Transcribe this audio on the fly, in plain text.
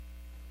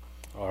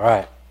All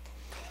right.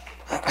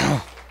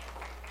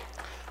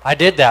 I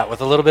did that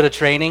with a little bit of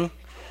training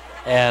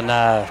and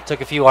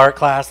took a few art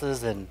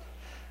classes, and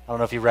I don't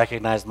know if you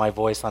recognized my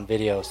voice on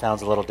video.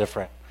 Sounds a little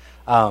different.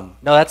 No,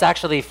 that's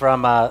actually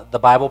from the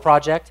Bible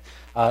Project,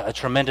 a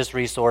tremendous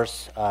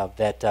resource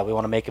that we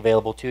want to make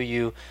available to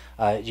you.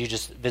 You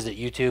just visit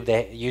YouTube.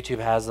 YouTube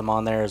has them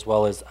on there, as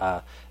well as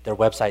their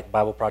website,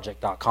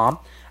 BibleProject.com.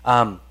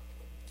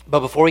 But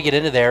before we get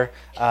into there,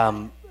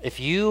 if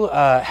you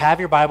have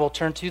your Bible,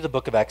 turn to the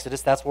book of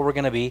Exodus. That's where we're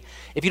going to be.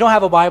 If you don't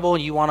have a Bible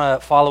and you want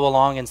to follow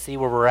along and see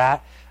where we're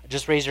at,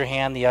 just raise your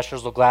hand. The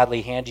ushers will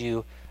gladly hand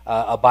you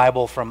a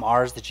Bible from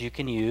ours that you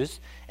can use.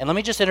 And let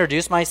me just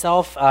introduce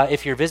myself.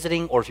 If you're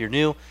visiting or if you're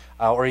new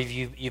or if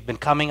you've been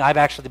coming, I've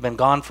actually been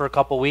gone for a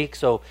couple weeks.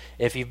 So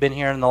if you've been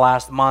here in the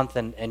last month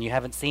and you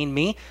haven't seen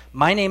me,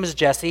 my name is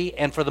Jesse.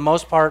 And for the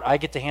most part, I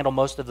get to handle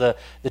most of the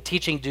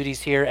teaching duties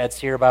here at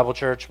Sierra Bible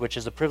Church, which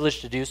is a privilege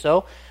to do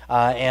so.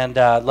 And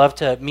love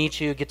to meet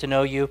you, get to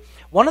know you.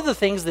 One of the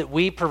things that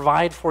we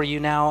provide for you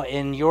now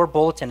in your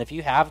bulletin, if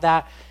you have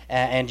that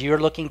and you're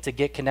looking to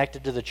get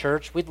connected to the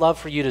church, we'd love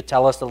for you to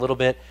tell us a little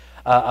bit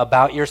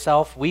about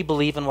yourself. We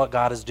believe in what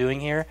God is doing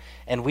here,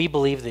 and we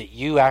believe that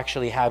you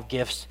actually have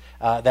gifts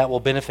that will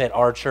benefit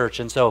our church.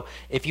 And so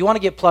if you want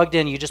to get plugged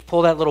in, you just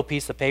pull that little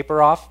piece of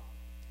paper off,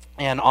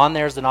 and on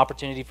there's an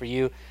opportunity for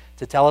you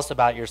to tell us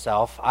about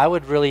yourself. I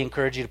would really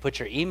encourage you to put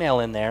your email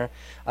in there,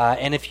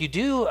 and if you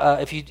do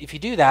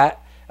that,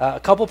 a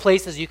couple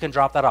places you can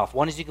drop that off.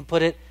 One is you can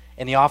put it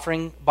in the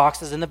offering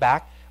boxes in the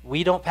back.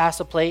 We don't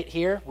pass a plate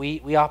here.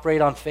 We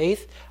operate on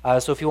faith.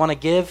 So if you want to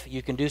give,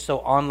 you can do so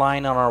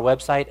online on our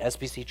website,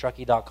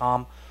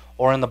 sbctruckee.com,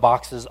 or in the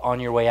boxes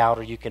on your way out,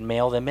 or you can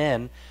mail them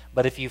in.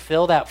 But if you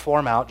fill that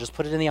form out, just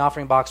put it in the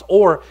offering box,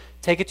 or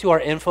take it to our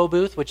info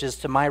booth, which is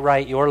to my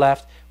right, your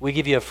left. We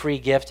give you a free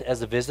gift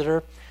as a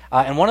visitor.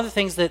 And one of the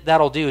things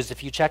that'll do is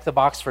if you check the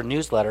box for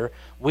newsletter,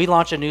 we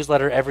launch a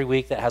newsletter every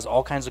week that has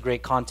all kinds of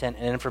great content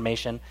and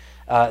information.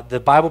 The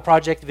Bible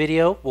Project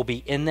video will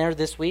be in there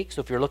this week, so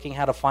if you're looking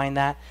how to find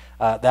that,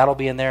 that'll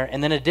be in there.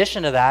 And then in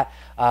addition to that,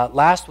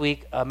 last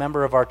week, a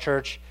member of our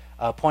church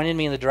pointed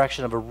me in the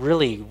direction of a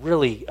really,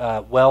 really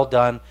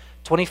well-done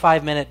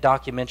 25-minute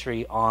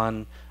documentary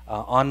on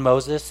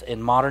Moses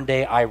in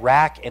modern-day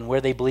Iraq and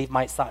where they believe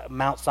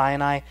Mount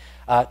Sinai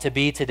to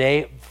be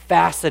today.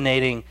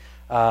 Fascinating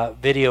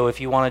video if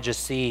you want to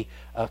just see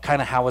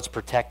kind of how it's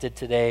protected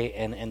today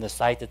and the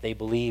site that they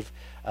believe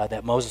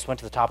that Moses went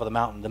to the top of the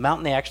mountain. The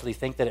mountain they actually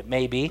think that it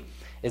may be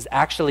is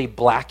actually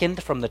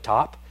blackened from the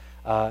top,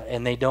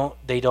 and they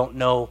don't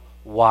know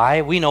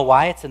why. We know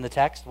why. It's in the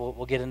text.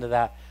 We'll get into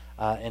that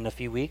in a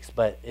few weeks,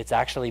 but it's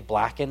actually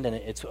blackened, and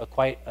it's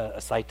quite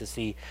a sight to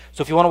see.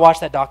 So if you want to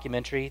watch that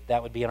documentary,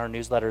 that would be in our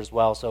newsletter as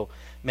well, so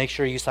make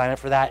sure you sign up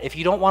for that. If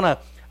you don't want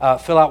to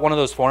fill out one of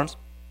those forms,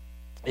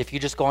 if you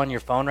just go on your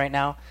phone right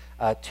now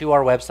to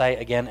our website,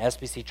 again,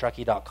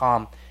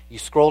 sbctruckee.com, you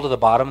scroll to the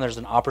bottom, there's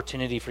an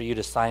opportunity for you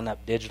to sign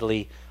up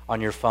digitally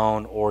on your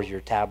phone or your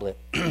tablet.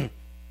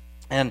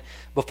 And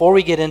before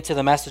we get into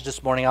the message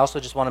this morning, I also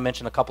just want to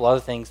mention a couple other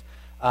things.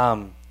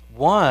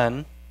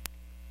 One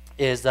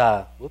is,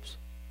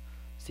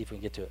 see if we can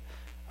get to it.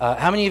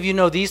 How many of you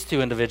know these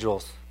two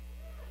individuals?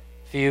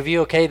 A few of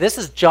you, okay. This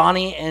is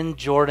Johnny and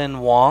Jordan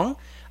Wong.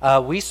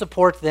 We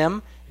support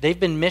them. They've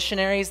been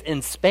missionaries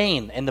in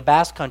Spain, in the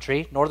Basque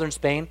Country, northern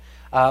Spain,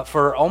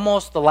 for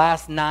almost the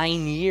last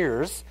 9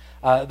 years.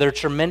 They're a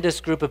tremendous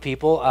group of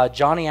people.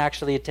 Johnny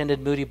actually attended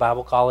Moody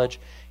Bible College,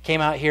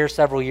 came out here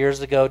several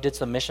years ago, did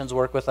some missions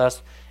work with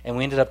us, and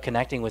we ended up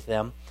connecting with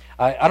them.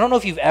 I don't know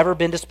if you've ever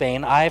been to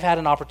Spain. I've had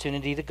an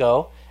opportunity to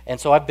go, and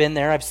so I've been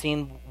there. I've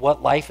seen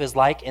what life is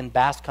like in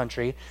Basque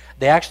Country.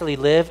 They actually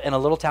live in a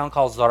little town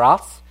called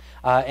Zaraz,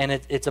 and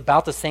it's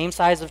about the same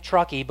size of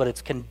Truckee, but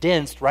it's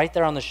condensed right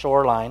there on the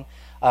shoreline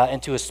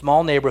into a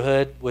small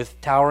neighborhood with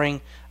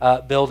towering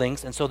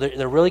buildings. And so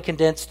they're really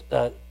condensed,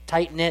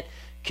 tight-knit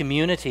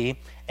community.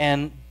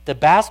 And the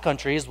Basque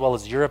Country, as well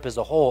as Europe as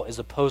a whole, is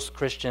a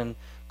post-Christian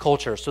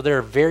culture. So there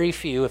are very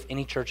few, if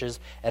any, churches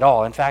at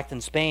all. In fact,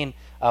 in Spain,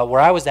 where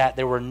I was at,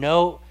 there were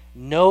no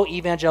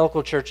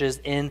evangelical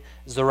churches in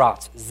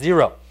Zaraz.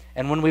 Zero.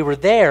 And when we were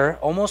there,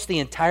 almost the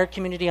entire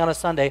community on a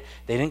Sunday,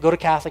 they didn't go to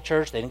Catholic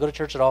church, they didn't go to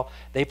church at all,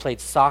 they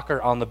played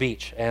soccer on the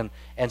beach. And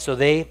so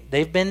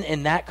they've been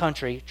in that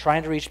country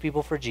trying to reach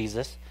people for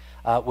Jesus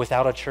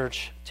without a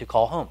church to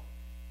call home,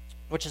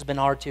 which has been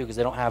hard too because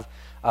they don't have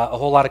a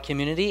whole lot of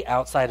community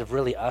outside of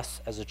really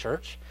us as a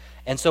church.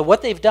 And so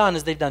what they've done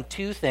is they've done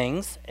two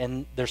things,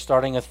 and they're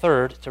starting a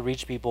third to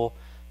reach people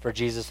for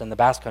Jesus in the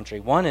Basque Country.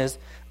 One is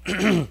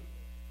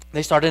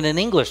they started an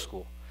English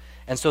school.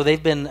 And so they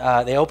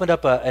opened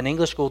up an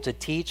English school to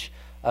teach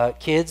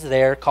kids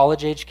there,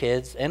 college-age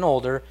kids and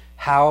older,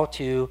 how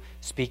to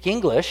speak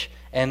English.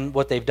 And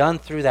what they've done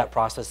through that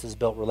process is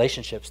built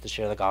relationships to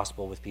share the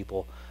gospel with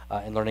people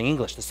in learning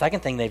English. The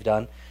second thing they've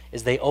done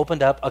is they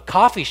opened up a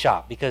coffee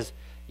shop because,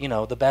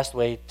 the best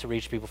way to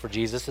reach people for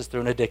Jesus is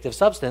through an addictive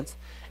substance.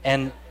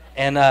 And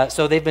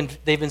so they've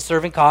been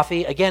serving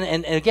coffee. Again,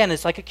 and again,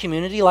 it's like a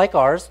community like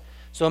ours.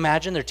 So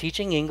imagine they're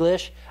teaching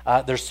English,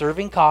 they're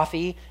serving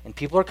coffee, and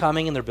people are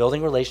coming and they're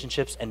building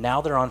relationships, and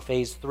now they're on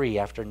phase 3.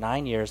 After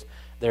 9 years,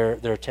 they're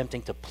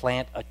attempting to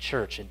plant a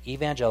church, an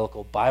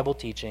evangelical,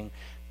 Bible-teaching,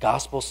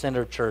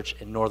 gospel-centered church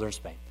in northern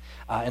Spain.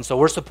 And so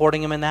we're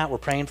supporting them in that. We're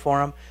praying for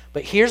them.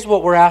 But here's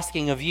what we're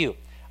asking of you.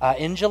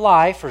 In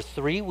July, for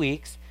 3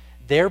 weeks,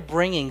 they're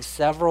bringing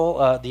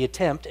several, the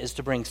attempt is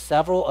to bring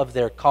several of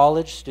their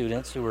college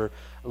students who are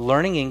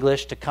learning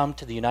English to come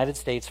to the United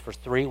States for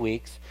 3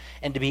 weeks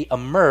and to be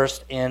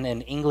immersed in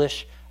an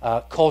English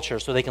culture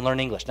so they can learn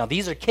English. Now,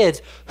 these are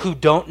kids who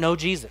don't know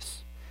Jesus.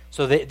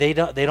 So they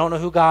don't know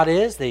who God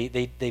is.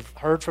 They've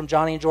heard from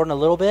Johnny and Jordan a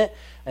little bit,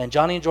 and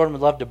Johnny and Jordan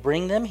would love to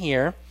bring them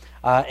here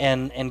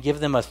and give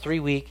them a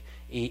 3-week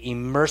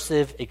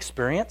immersive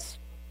experience.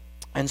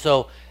 And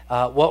so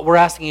what we're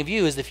asking of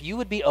you is if you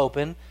would be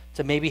open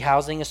to maybe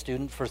housing a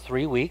student for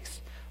 3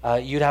 weeks,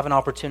 you'd have an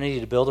opportunity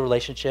to build a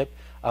relationship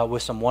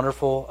with some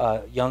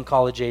wonderful young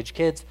college-age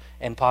kids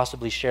and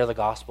possibly share the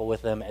gospel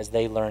with them as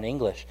they learn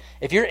English.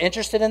 If you're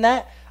interested in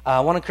that,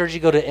 I want to encourage you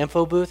to go to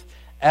info booth.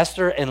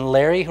 Esther and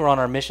Larry, who are on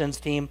our missions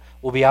team,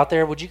 will be out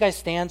there. Would you guys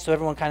stand so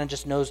everyone kind of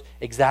just knows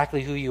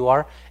exactly who you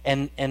are?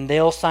 And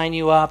they'll sign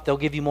you up. They'll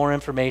give you more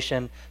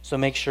information, so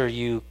make sure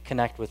you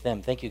connect with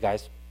them. Thank you,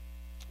 guys.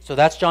 So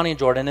that's Johnny and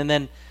Jordan. And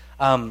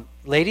then,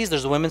 ladies,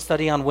 there's a women's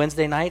study on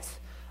Wednesday nights.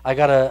 I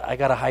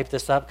gotta hype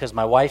this up because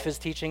my wife is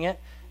teaching it,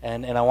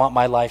 and I want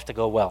my life to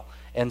go well.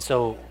 And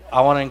so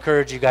I want to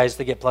encourage you guys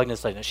to get plugged in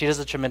this study. She does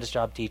a tremendous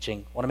job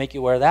teaching. I want to make you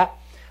aware of that.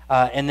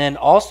 And then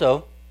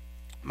also,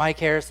 Mike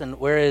Harrison,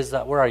 where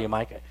are you,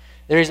 Mike?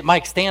 There is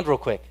Mike. Stand real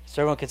quick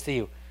so everyone can see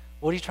you.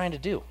 What are you trying to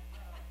do?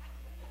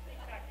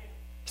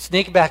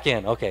 Sneak back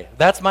in. Okay,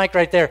 that's Mike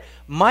right there.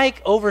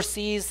 Mike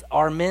oversees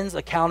our men's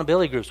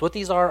accountability groups. What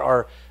these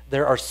are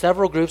there are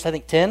several groups. I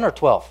think 10 or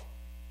 12.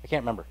 I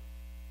can't remember.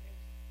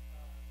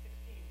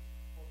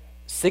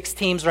 6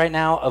 teams right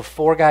now of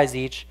 4 guys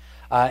each,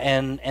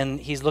 and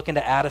he's looking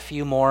to add a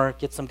few more,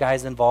 get some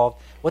guys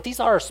involved. What these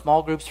are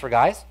small groups for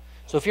guys.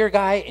 So if you're a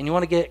guy and you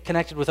want to get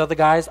connected with other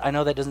guys, I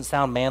know that doesn't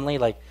sound manly,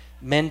 like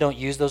men don't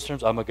use those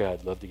terms. Oh my God,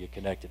 I'd love to get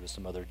connected with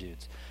some other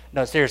dudes.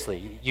 No,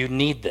 seriously, you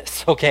need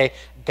this, okay?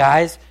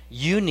 Guys,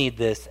 you need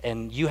this,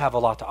 and you have a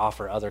lot to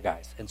offer other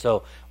guys. And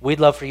so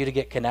we'd love for you to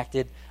get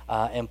connected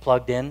and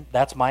plugged in.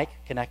 That's Mike.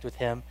 Connect with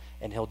him,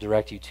 and he'll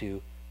direct you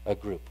to a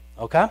group,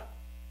 okay?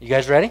 You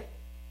guys ready?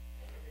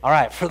 All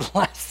right, for the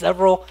last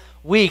several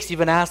weeks, you've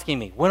been asking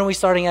me, when are we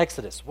starting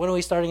Exodus? When are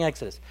we starting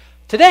Exodus?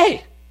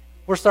 Today!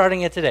 We're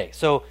starting it today.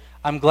 So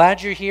I'm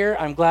glad you're here.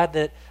 I'm glad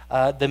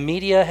that the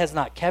media has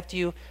not kept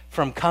you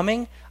from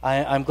coming.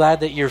 I'm glad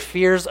that your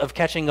fears of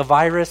catching a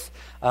virus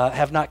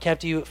have not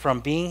kept you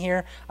from being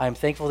here. I'm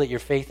thankful that your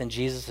faith in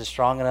Jesus is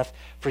strong enough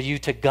for you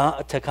to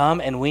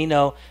come, and we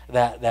know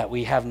that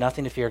we have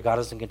nothing to fear. God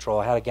is in control.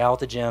 I had a gal at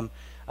the gym.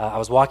 I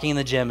was walking in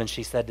the gym, and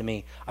she said to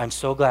me, I'm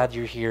so glad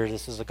you're here.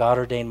 This is a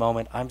God-ordained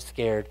moment. I'm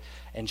scared.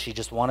 And she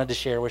just wanted to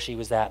share where she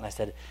was at. And I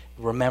said,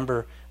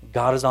 remember,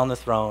 God is on the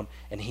throne,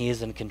 and he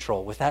is in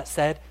control. With that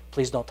said,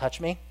 please don't touch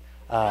me.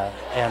 No,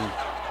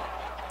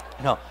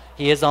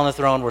 he is on the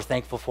throne. We're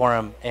thankful for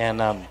him.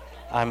 And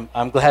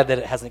I'm glad that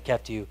it hasn't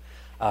kept you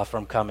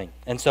from coming.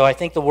 And so I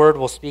think the word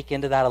will speak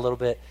into that a little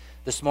bit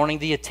this morning.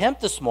 The attempt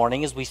this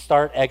morning as we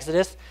start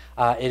Exodus,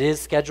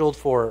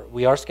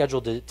 we are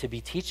scheduled to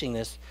be teaching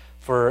this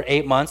for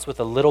 8 months with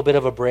a little bit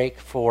of a break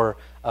for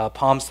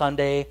Palm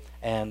Sunday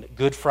and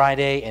Good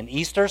Friday and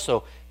Easter.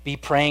 So be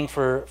praying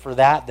for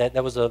that.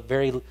 That was a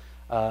very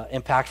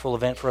impactful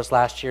event for us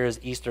last year, as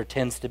Easter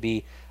tends to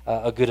be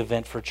a good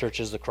event for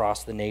churches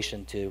across the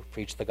nation to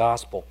preach the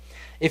gospel.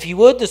 If you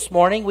would, this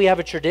morning, we have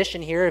a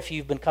tradition here. If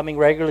you've been coming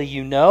regularly,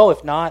 you know.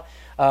 If not,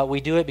 we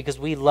do it because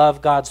we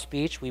love God's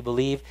speech. We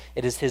believe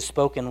it is his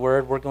spoken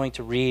word. We're going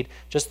to read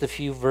just a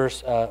few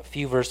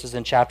verses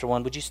in chapter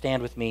 1. Would you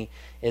stand with me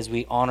as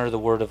we honor the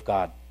word of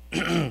God?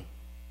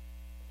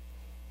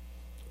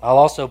 I'll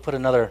also put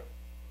another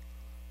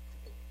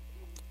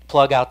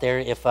plug out there.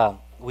 If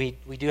we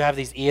do have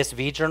these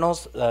ESV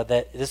journals,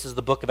 that this is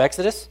the book of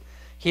Exodus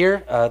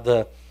here.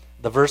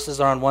 The verses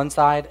are on one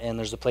side, and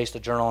there's a place to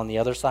journal on the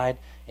other side,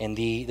 and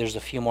there's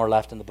a few more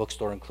left in the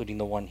bookstore, including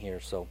the one here.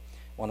 So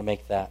I want to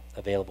make that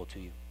available to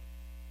you.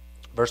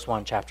 Verse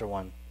 1, chapter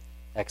 1,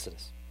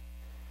 Exodus.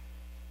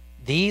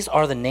 These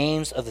are the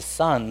names of the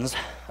sons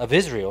of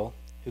Israel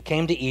who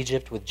came to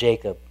Egypt with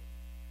Jacob,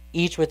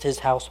 each with his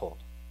household: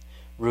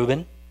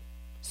 Reuben,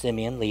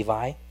 Simeon,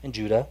 Levi, and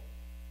Judah;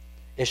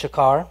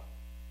 Issachar,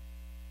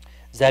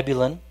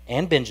 Zebulun,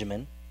 and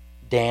Benjamin;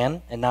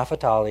 Dan and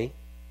Naphtali;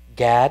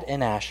 Gad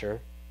and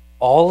Asher.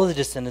 All of the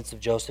descendants of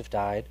Joseph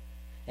died,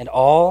 and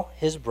all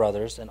his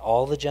brothers, and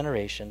all the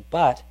generation.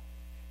 But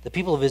the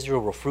people of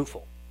Israel were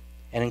fruitful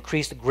and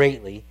increased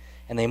greatly,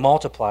 and they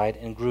multiplied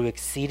and grew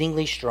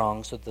exceedingly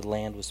strong, so that the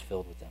land was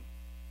filled with them.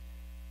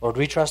 Lord,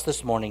 we trust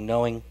this morning,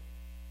 knowing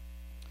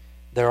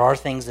there are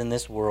things in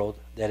this world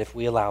that if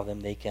we allow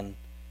them, they can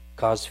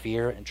cause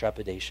fear and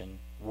trepidation,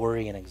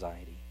 worry and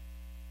anxiety.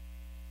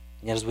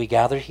 And yet as we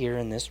gather here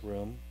in this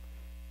room,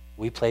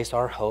 we place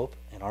our hope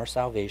and our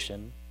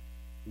salvation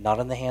not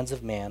in the hands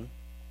of man,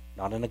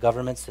 not in a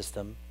government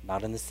system,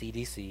 not in the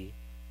CDC,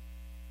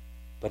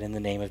 but in the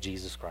name of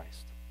Jesus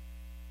Christ,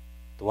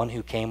 the one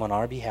who came on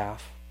our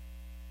behalf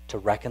to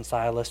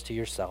reconcile us to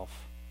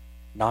yourself,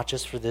 not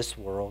just for this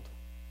world,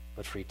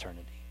 but for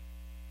eternity.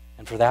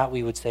 And for that,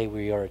 we would say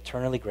we are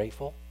eternally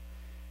grateful.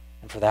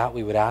 And for that,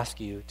 we would ask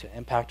you to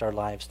impact our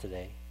lives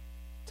today,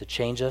 to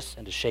change us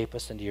and to shape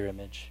us into your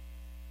image,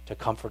 to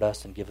comfort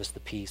us and give us the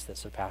peace that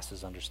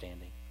surpasses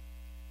understanding.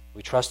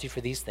 We trust you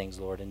for these things,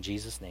 Lord. In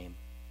Jesus' name,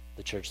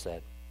 the church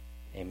said,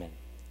 amen.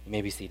 You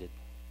may be seated.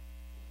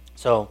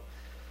 So,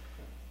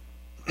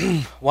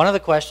 one of the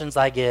questions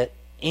I get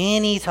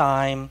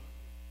anytime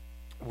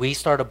we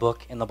start a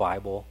book in the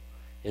Bible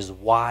is,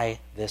 why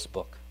this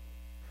book?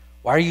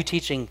 Why are you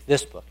teaching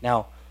this book?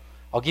 Now,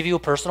 I'll give you a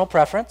personal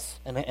preference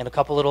and a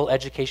couple little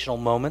educational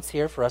moments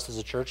here for us as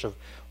a church of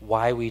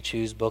why we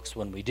choose books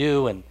when we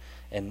do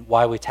and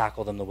why we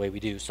tackle them the way we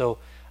do. So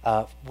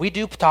we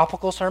do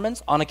topical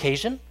sermons on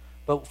occasion,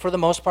 but for the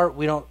most part,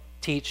 we don't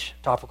teach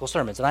topical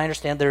sermons. And I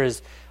understand there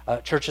is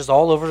churches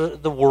all over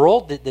the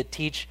world that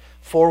teach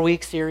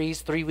 4-week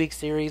series, 3-week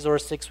series, or a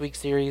 6-week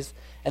series,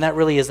 and that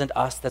really isn't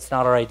us. That's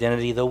not our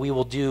identity, though we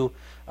will do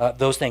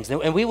those things.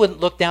 And we wouldn't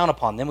look down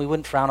upon them. We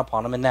wouldn't frown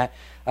upon them. And that,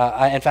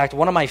 in fact,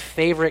 one of my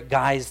favorite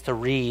guys to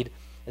read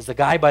is a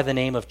guy by the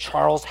name of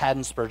Charles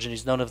Haddon Spurgeon.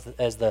 He's known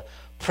as the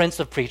Prince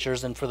of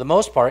Preachers, and for the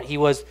most part, he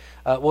was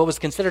what was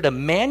considered a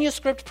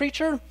manuscript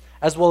preacher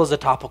as well as a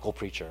topical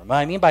preacher. What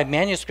I mean by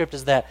manuscript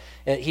is that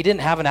he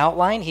didn't have an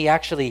outline. He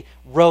actually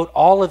wrote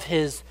all of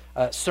his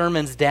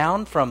sermons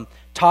down from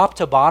top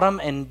to bottom,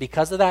 and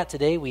because of that,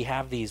 today we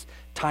have these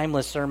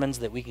timeless sermons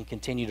that we can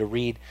continue to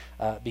read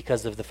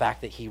because of the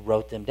fact that he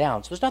wrote them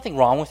down. So there's nothing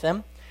wrong with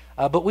them,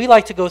 but we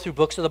like to go through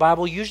books of the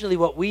Bible. Usually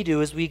what we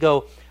do is we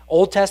go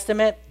Old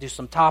Testament, do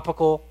some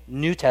topical,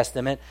 New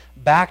Testament,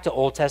 back to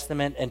Old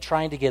Testament, and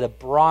trying to get a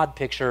broad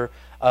picture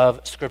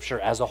of Scripture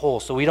as a whole.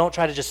 So we don't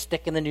try to just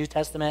stick in the New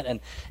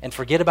Testament and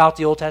forget about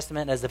the Old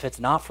Testament as if it's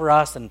not for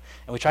us, and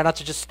we try not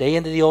to just stay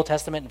into the Old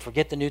Testament and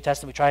forget the New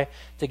Testament. We try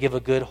to give a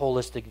good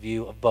holistic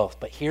view of both.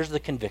 But here's the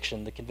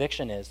conviction. The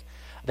conviction is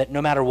that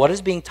no matter what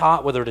is being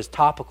taught, whether it is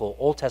topical,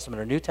 Old Testament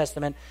or New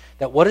Testament,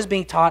 that what is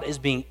being taught is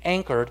being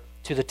anchored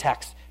to the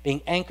text,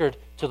 being anchored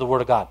to the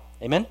Word of God.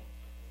 Amen?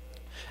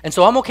 And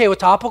so I'm okay with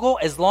topical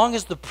as long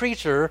as the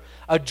preacher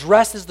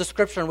addresses the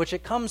Scripture in which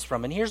it comes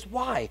from. And here's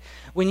why.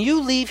 When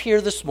you leave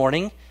here this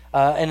morning,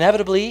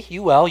 inevitably,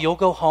 you'll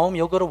go home,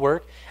 you'll go to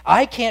work.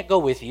 I can't go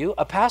with you.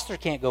 A pastor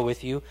can't go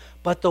with you.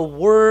 But the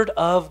Word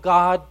of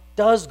God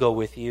does go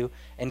with you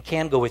and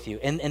can go with you.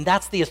 And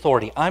that's the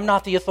authority. I'm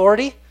not the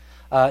authority.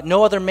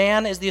 No other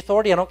man is the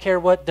authority. I don't care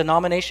what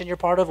denomination you're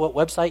part of, what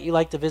website you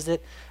like to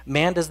visit.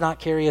 Man does not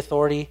carry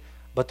authority,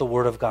 but the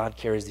Word of God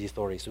carries the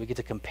authority. So we get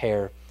to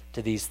compare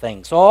to these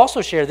things. So I'll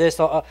also share this.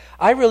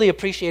 I really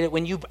appreciate it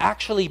when you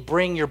actually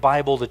bring your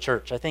Bible to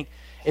church. I think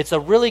it's a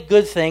really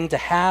good thing to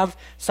have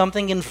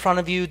something in front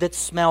of you that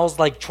smells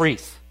like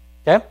trees.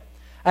 Okay?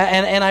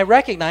 And I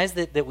recognize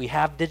that we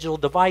have digital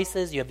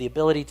devices. You have the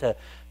ability to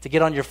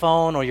get on your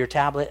phone or your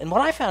tablet. And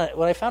what I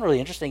found really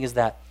interesting is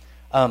that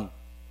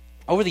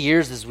over the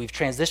years, as we've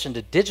transitioned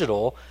to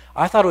digital,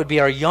 I thought it would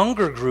be our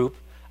younger group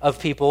of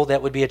people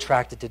that would be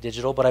attracted to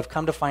digital, but I've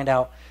come to find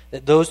out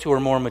that those who are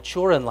more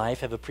mature in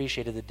life have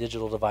appreciated the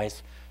digital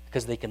device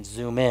because they can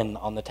zoom in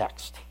on the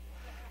text.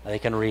 They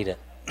can read it.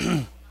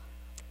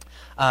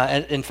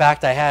 And in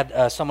fact, I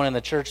had someone in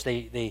the church,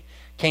 they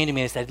came to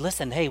me and said,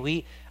 listen,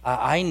 hey,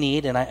 I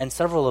need, and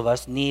several of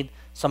us need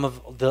some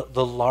of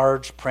the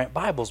large print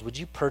Bibles. Would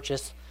you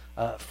purchase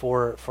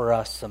for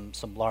us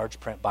some large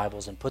print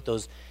Bibles and put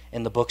those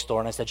in the bookstore?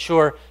 And I said,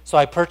 sure. So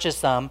I purchased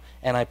some,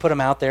 and I put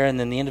them out there, and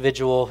then the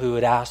individual who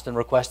had asked and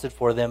requested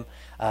for them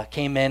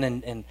came in,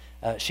 and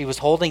she was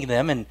holding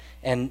them, and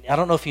I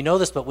don't know if you know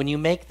this, but when you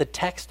make the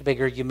text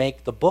bigger, you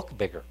make the book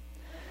bigger.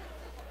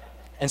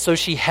 And so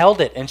she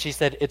held it, and she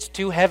said, it's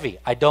too heavy.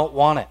 I don't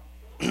want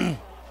it.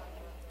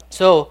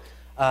 So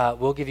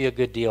we'll give you a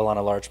good deal on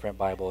a large print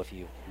Bible if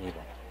you need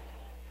one.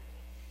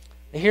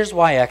 Here's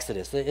why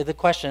Exodus. The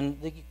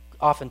question,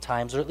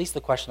 oftentimes, or at least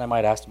the question I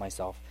might ask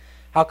myself,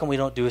 how come we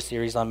don't do a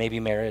series on maybe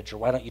marriage, or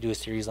why don't you do a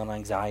series on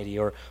anxiety,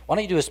 or why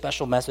don't you do a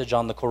special message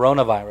on the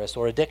coronavirus,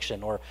 or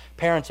addiction, or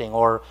parenting,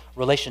 or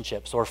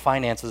relationships, or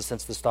finances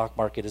since the stock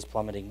market is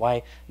plummeting?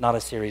 Why not a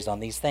series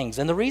on these things?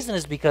 And the reason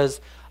is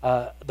because,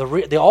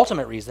 the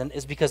ultimate reason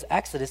is because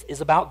Exodus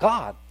is about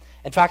God.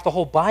 In fact, the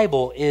whole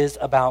Bible is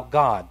about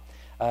God.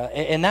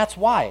 And that's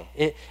why.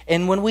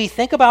 And when we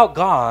think about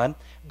God,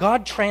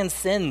 God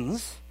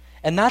transcends,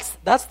 and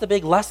that's the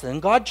big lesson.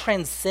 God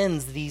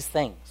transcends these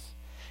things.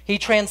 He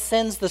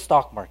transcends the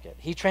stock market.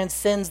 He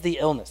transcends the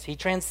illness. He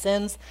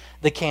transcends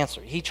the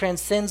cancer. He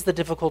transcends the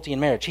difficulty in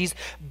marriage. He's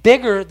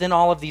bigger than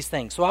all of these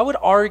things. So I would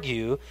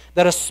argue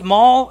that a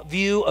small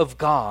view of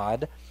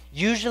God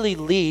usually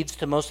leads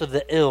to most of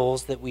the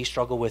ills that we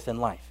struggle with in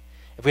life.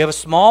 If we have a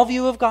small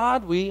view of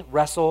God, we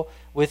wrestle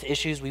with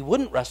issues we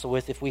wouldn't wrestle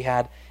with if we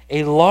had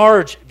a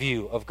large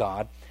view of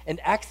God. And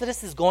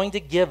Exodus is going to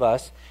give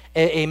us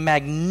a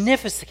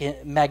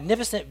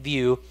magnificent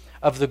view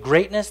of the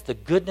greatness, the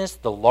goodness,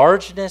 the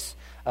largeness,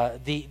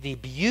 the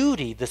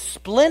beauty, the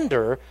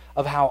splendor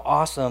of how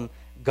awesome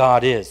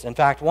God is. In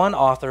fact, one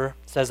author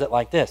says it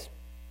like this: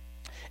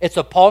 "It's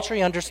a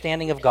paltry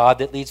understanding of God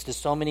that leads to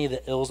so many of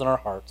the ills in our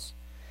hearts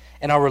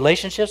and our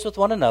relationships with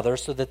one another,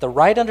 so that the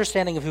right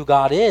understanding of who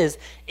God is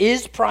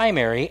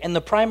primary and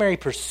the primary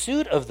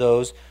pursuit of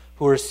those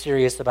who are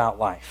serious about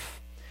life."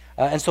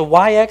 And so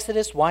why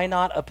Exodus? Why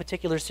not a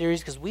particular series?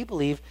 Because we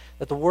believe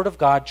that the Word of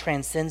God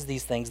transcends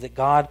these things, that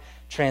God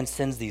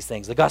transcends these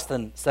things.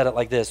 Augustine said it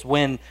like this: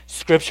 when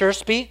Scripture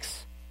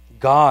speaks,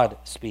 God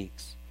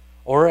speaks.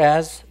 Or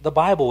as the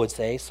Bible would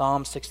say,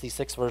 Psalm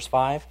 66 verse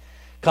 5,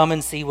 "Come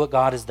and see what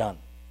God has done.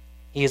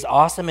 He is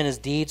awesome in his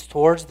deeds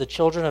towards the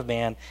children of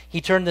man. He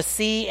turned the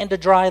sea into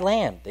dry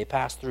land. They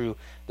passed through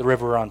the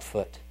river on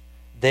foot.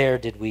 There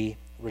did we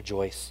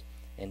rejoice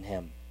in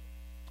him."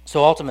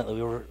 So ultimately,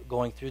 we were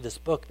going through this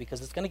book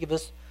because it's going to give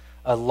us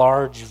a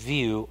large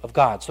view of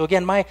God. So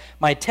again, my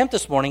attempt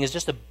this morning is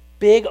just a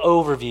big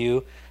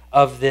overview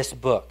of this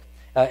book.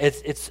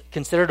 It's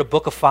considered a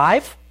book of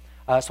 5.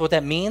 So what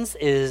that means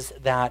is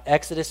that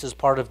Exodus is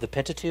part of the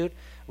Pentateuch,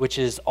 which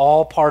is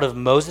all part of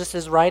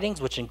Moses' writings,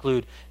 which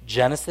include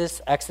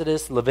Genesis,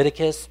 Exodus,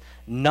 Leviticus,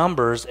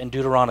 Numbers, and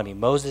Deuteronomy.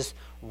 Moses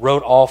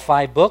wrote all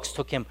 5 books,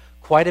 took him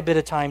quite a bit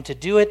of time to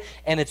do it,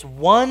 and it's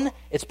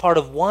part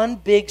of one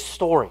big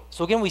story.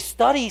 So again, we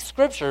study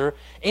Scripture.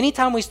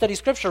 Anytime we study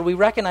Scripture, we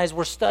recognize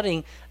we're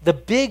studying the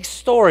big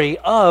story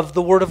of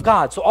the Word of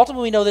God. So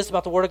ultimately, we know this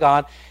about the Word of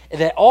God,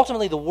 that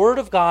ultimately the Word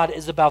of God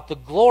is about the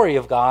glory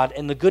of God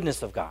and the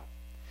goodness of God.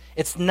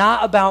 It's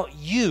not about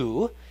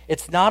you.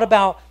 It's not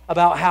about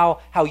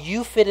how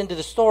you fit into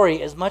the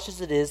story as much as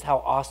it is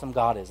how awesome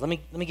God is. Let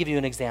me give you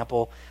an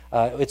example.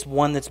 It's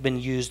one that's been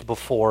used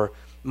before.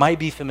 Might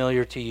be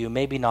familiar to you,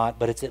 maybe not,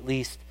 but it's at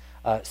least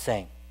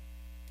saying.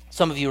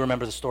 Some of you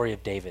remember the story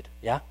of David,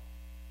 yeah?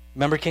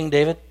 Remember King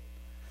David?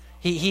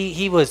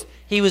 He was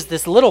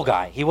this little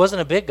guy. He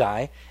wasn't a big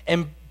guy.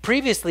 And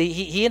previously,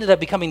 he ended up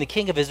becoming the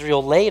king of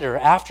Israel later,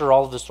 after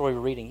all of the story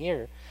we're reading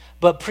here.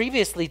 But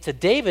previously to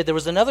David, there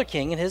was another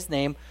king, and his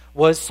name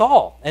was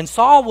Saul. And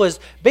Saul was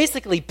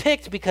basically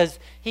picked because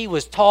he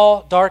was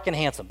tall, dark, and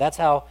handsome. That's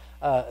how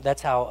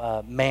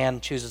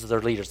man chooses their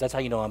leaders. That's how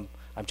you know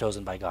I'm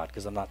chosen by God,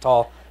 because I'm not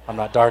tall, I'm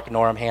not dark,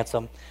 nor I'm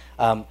handsome.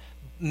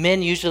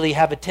 Men usually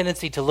have a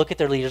tendency to look at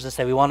their leaders and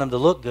say, we want them to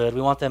look good,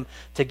 we want them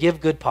to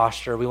give good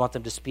posture, we want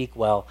them to speak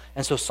well.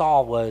 And so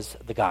Saul was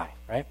the guy,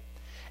 right?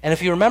 And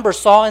if you remember,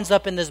 Saul ends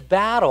up in this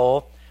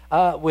battle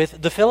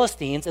with the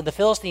Philistines, and the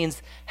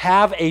Philistines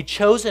have a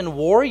chosen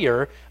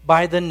warrior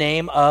by the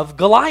name of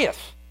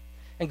Goliath.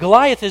 And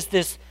Goliath is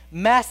this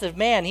massive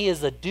man. He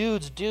is a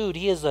dude's dude.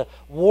 He is a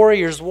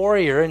warrior's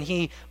warrior, and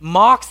he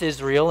mocks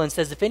Israel and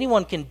says, if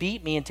anyone can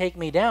beat me and take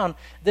me down,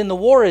 then the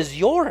war is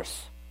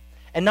yours.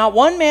 And not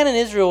one man in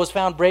Israel was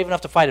found brave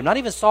enough to fight him. Not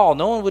even Saul.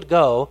 No one would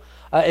go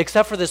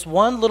except for this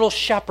one little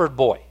shepherd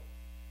boy,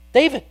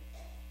 David.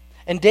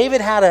 And David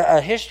had a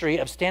history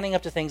of standing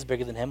up to things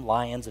bigger than him,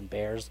 lions and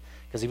bears,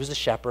 because he was a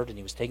shepherd and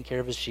he was taking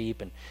care of his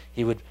sheep, and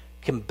he would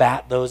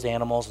combat those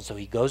animals. And so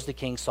he goes to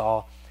King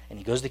Saul, and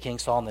he goes to King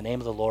Saul in the name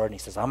of the Lord, and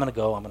he says, I'm going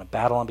to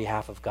battle on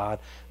behalf of God.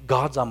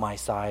 God's on my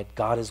side.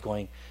 God is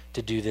going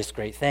to do this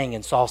great thing.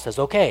 And Saul says,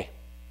 okay,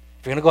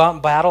 if you're going to go out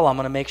and battle, I'm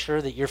going to make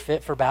sure that you're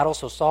fit for battle.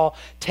 So Saul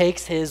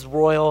takes his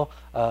royal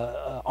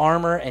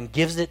armor and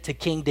gives it to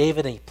King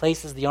David, and he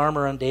places the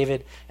armor on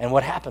David. And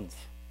what happens?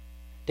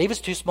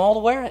 David's too small to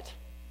wear it.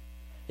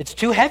 It's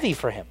too heavy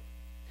for him.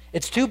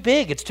 It's too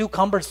big. It's too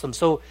cumbersome.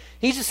 So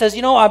he just says,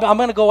 I'm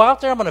going to go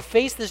out there. I'm going to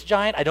face this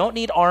giant. I don't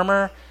need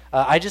armor.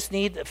 I just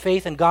need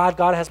faith in God.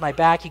 God has my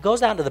back. He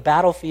goes out into the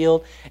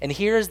battlefield, and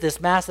here's this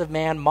massive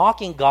man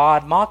mocking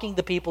God, mocking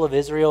the people of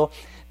Israel.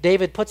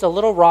 David puts a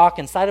little rock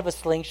inside of a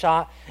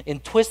slingshot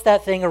and twists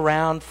that thing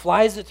around,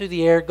 flies it through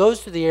the air,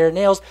 goes through the air,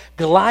 nails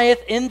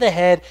Goliath in the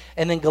head,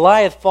 and then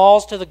Goliath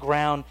falls to the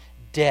ground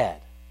dead.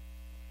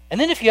 And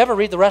then if you ever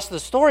read the rest of the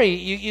story,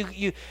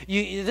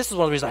 you this is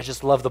one of the reasons I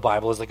just love the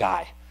Bible as a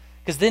guy.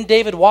 Because then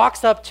David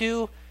walks up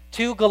to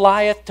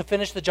Goliath to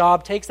finish the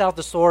job, takes out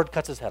the sword,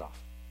 cuts his head off.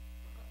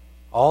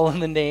 All in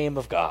the name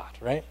of God,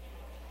 right?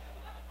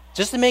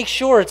 Just to make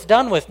sure it's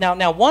done with.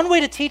 Now, one way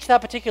to teach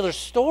that particular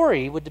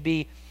story would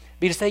be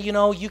to say,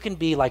 you can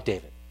be like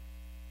David.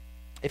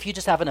 If you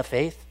just have enough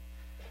faith,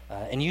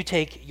 and you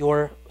take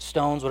your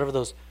stones, whatever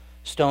those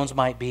stones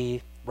might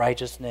be,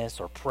 righteousness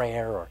or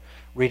prayer or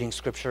reading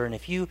Scripture, and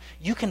if you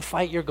can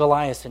fight your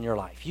Goliaths in your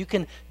life, you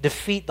can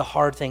defeat the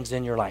hard things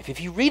in your life. If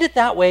you read it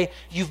that way,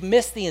 you've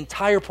missed the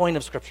entire point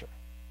of Scripture.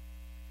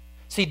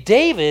 See,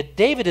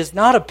 David is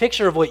not a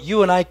picture of what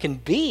you and I can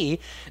be.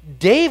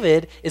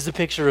 David is a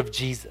picture of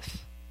Jesus.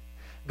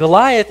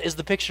 Goliath is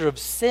the picture of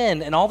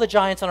sin and all the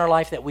giants in our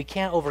life that we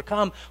can't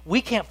overcome.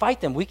 We can't fight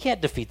them. We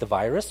can't defeat the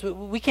virus.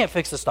 We can't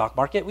fix the stock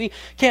market. We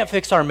can't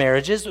fix our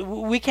marriages.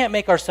 We can't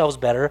make ourselves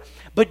better.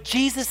 But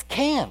Jesus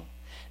can.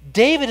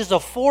 David is a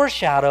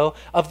foreshadow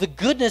of the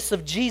goodness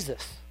of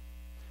Jesus.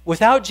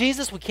 Without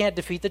Jesus, we can't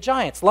defeat the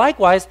giants.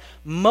 Likewise,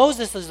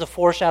 Moses is a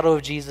foreshadow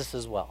of Jesus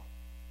as well.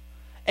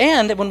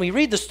 And when we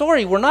read the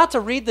story, we're not to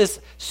read this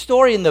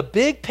story in the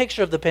big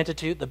picture of the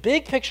Pentateuch, the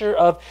big picture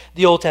of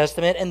the Old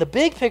Testament, and the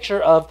big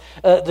picture of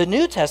the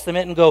New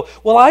Testament and go,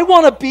 well, I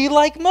want to be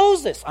like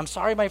Moses. I'm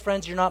sorry, my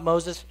friends, you're not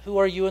Moses. Who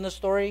are you in the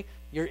story?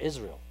 You're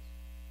Israel.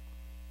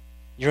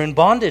 You're in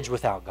bondage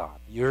without God.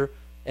 You're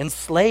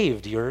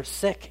enslaved. You're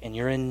sick, and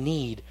you're in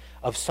need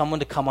of someone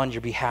to come on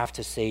your behalf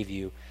to save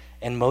you.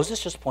 And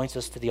Moses just points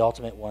us to the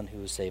ultimate one who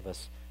will save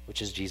us,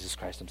 which is Jesus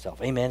Christ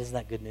himself. Amen? Isn't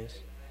that good news?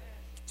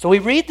 So we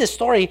read this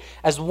story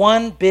as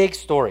one big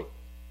story.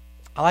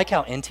 I like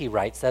how N.T.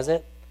 Wright says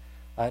it.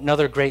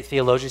 Another great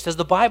theologian. He says,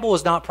 the Bible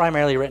was not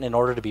primarily written in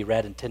order to be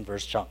read in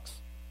 10-verse chunks.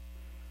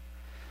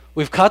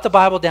 We've cut the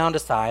Bible down to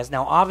size.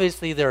 Now,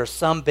 obviously, there are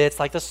some bits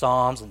like the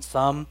Psalms and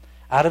some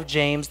out of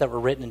James that were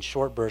written in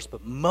short bursts,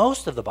 but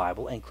most of the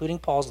Bible, including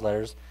Paul's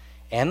letters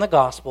and the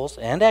Gospels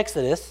and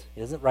Exodus,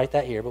 he doesn't write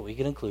that here, but we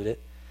can include it,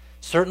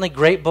 certainly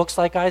great books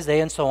like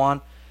Isaiah and so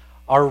on,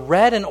 are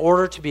read in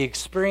order to be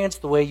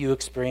experienced the way you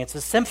experience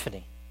a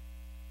symphony.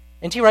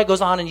 N.T. Wright goes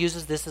on and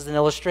uses this as an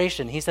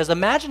illustration. He says,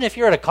 imagine if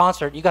you're at a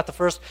concert, you got the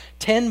first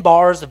 10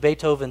 bars of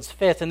Beethoven's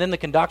Fifth, and then the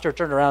conductor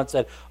turned around and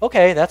said,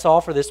 okay, that's all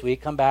for this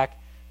week. Come back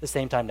the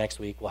same time next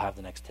week. We'll have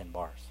the next 10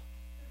 bars.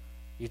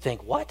 You'd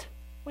think, what?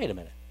 Wait a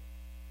minute.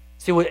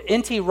 See, what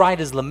N.T. Wright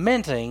is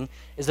lamenting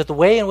is that the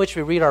way in which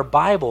we read our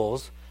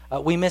Bibles,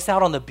 we miss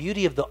out on the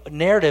beauty of the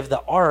narrative,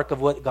 the arc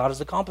of what God is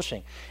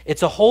accomplishing.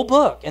 It's a whole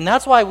book, and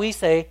that's why we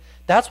say,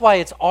 that's why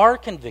it's our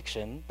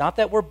conviction, not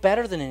that we're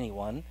better than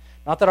anyone,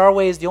 not that our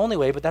way is the only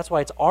way, but that's why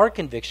it's our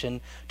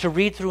conviction to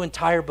read through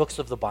entire books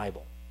of the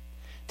Bible,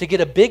 to get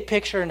a big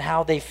picture and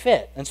how they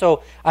fit. And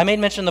so I made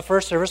mention in the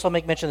first service, I'll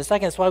make mention in the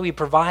second. That's why we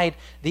provide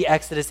the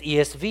Exodus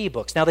ESV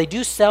books. Now, they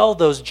do sell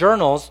those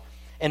journals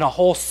in a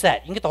whole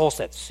set. You can get the whole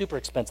set. It's super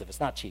expensive.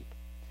 It's not cheap.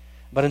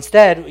 But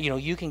instead,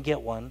 you can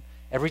get one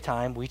every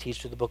time we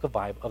teach through the book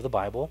of the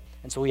Bible.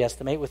 And so we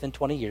estimate within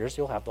 20 years,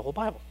 you'll have the whole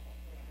Bible.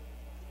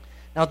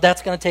 Now,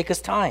 that's going to take us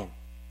time,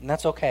 and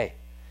that's okay,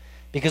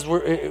 because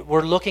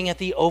we're looking at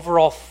the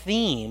overall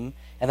theme,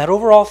 and that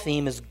overall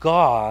theme is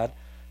God,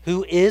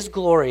 who is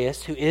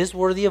glorious, who is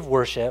worthy of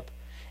worship,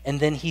 and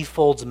then he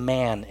folds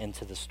man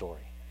into the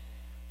story.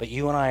 But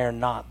you and I are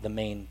not the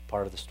main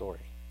part of the story.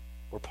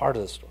 We're part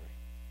of the story.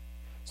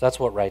 So that's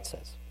what Wright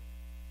says.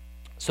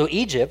 So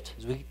Egypt,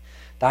 as we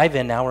dive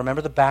in now,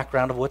 remember the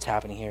background of what's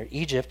happening here.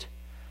 Egypt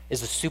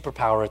is a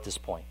superpower at this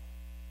point.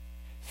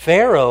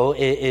 Pharaoh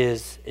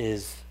is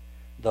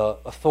the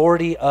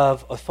authority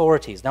of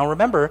authorities. Now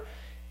remember,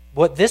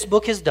 what this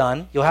book has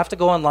done, you'll have to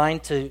go online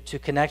to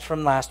connect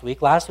from last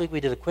week. Last week we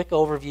did a quick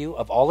overview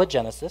of all of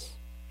Genesis,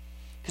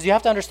 because you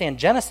have to understand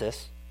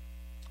Genesis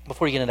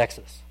before you get into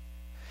Exodus.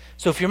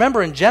 So if you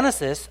remember in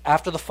Genesis,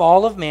 after the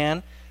fall of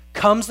man,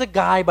 comes a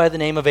guy by the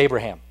name of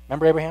Abraham.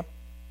 Remember Abraham?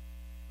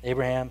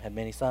 Abraham had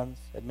many sons,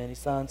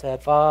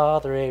 had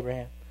Father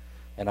Abraham,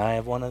 and I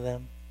have one of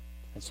them,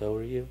 and so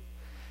are you.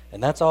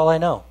 And that's all I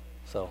know.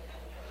 So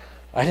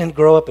I didn't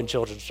grow up in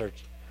children's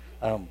church.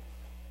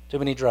 Too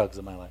many drugs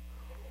in my life.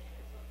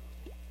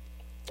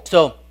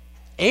 So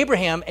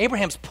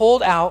Abraham's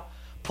pulled out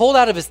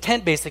of his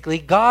tent basically.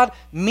 God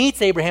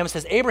meets Abraham and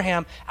says,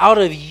 Abraham, out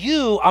of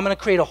you, I'm going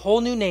to create a whole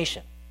new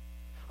nation.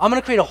 I'm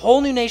going to create a whole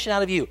new nation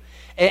out of you.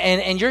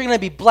 And you're going to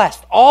be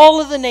blessed.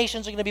 All of the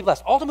nations are going to be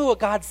blessed. Ultimately, what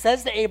God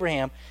says to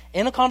Abraham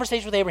in a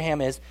conversation with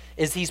Abraham is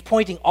he's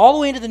pointing all the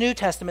way into the New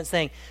Testament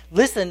saying,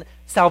 listen,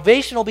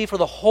 salvation will be for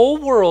the whole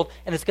world,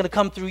 and it's going to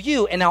come through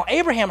you. And now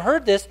Abraham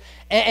heard this,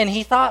 and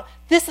he thought,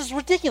 this is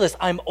ridiculous.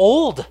 I'm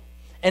old,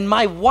 and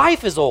my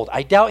wife is old.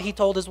 I doubt he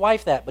told his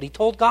wife that, but he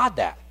told God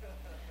that.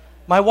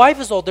 My wife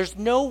is old. There's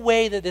no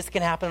way that this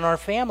can happen in our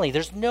family.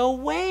 There's no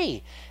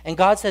way. And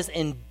God says,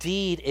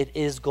 indeed, it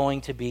is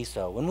going to be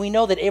so. When we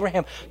know that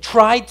Abraham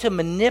tried to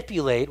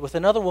manipulate with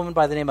another woman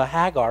by the name of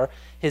Hagar,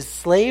 his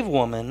slave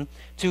woman,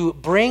 to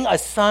bring a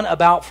son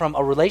about from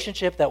a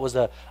relationship that was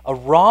a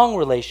wrong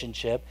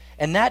relationship,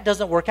 and that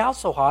doesn't work out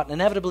so hot, and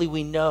inevitably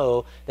we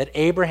know that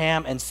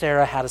Abraham and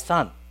Sarah had a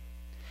son.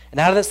 And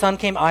out of that son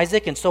came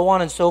Isaac, and so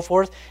on and so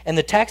forth. And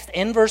the text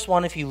in verse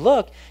 1, if you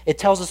look, it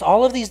tells us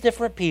all of these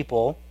different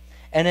people,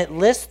 and it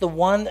lists the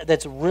one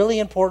that's really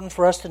important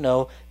for us to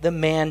know, the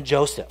man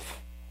Joseph,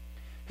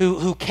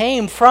 who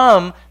came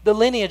from the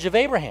lineage of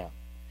Abraham.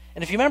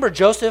 And if you remember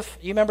Joseph,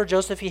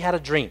 he had a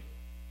dream.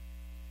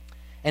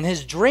 And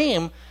his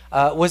dream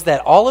was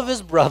that all of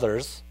his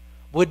brothers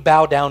would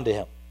bow down to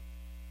him.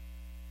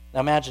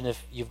 Now imagine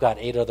if you've got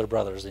 8 other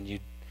brothers and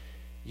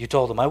you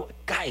told them,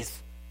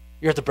 guys,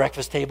 you're at the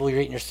breakfast table, you're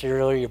eating your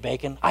cereal or your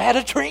bacon. I had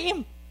a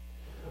dream.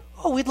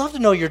 Oh, we'd love to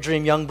know your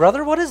dream, young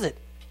brother. What is it?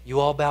 You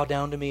all bow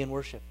down to me and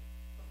worship.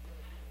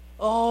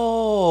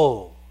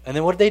 Oh, and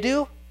then what did they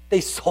do?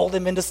 They sold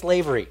him into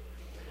slavery.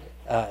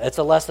 It's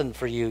a lesson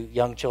for you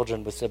young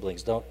children with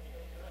siblings. Don't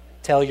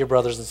tell your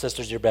brothers and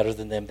sisters you're better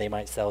than them. They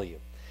might sell you.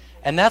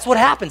 And that's what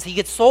happens. He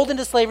gets sold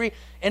into slavery,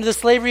 into the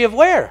slavery of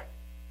where?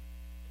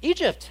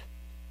 Egypt.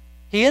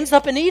 He ends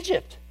up in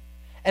Egypt.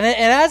 And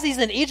as he's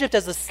in Egypt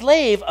as a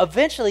slave,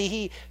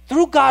 eventually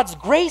through God's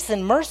grace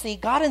and mercy,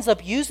 God ends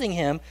up using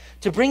him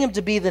to bring him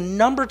to be the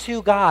number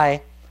 2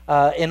 guy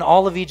in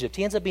all of Egypt.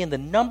 He ends up being the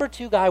number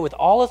 2 guy with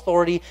all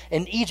authority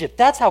in Egypt.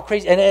 That's how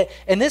crazy.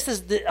 And this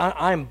is,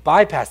 I'm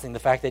bypassing the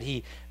fact that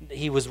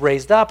he was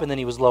raised up and then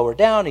he was lowered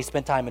down. He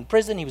spent time in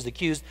prison. He was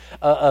accused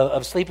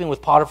of sleeping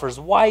with Potiphar's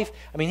wife.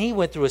 I mean, he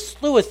went through a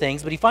slew of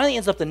things, but he finally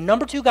ends up the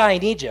number 2 guy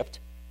in Egypt.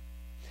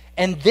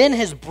 And then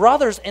his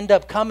brothers end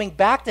up coming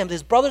back to him.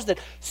 His brothers that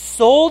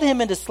sold him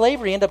into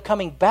slavery end up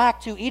coming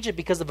back to Egypt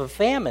because of a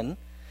famine.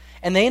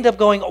 And they end up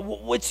going,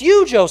 it's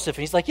you, Joseph.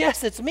 And he's like,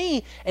 yes, it's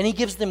me. And he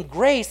gives them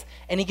grace,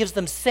 and he gives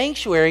them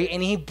sanctuary,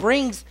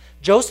 and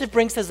Joseph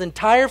brings his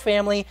entire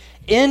family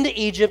into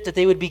Egypt that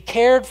they would be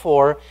cared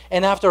for.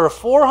 And after a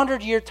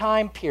 400-year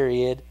time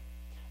period,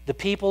 the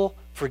people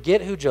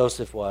forget who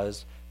Joseph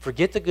was,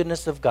 forget the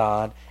goodness of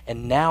God,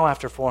 and now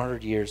after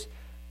 400 years,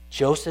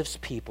 Joseph's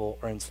people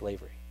are in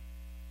slavery.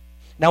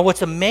 Now,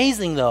 what's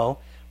amazing, though,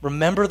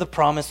 remember the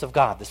promise of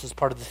God. This is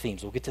part of the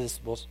themes. We'll get to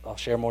this. I'll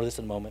share more of this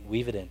in a moment.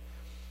 Weave it in.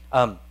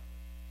 Part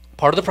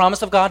of the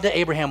promise of God to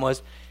Abraham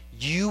was,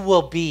 you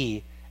will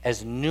be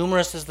as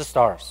numerous as the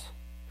stars.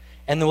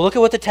 And then look at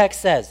what the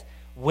text says.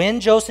 When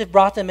Joseph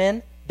brought them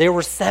in, there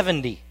were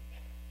 70.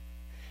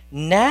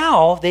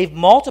 Now they've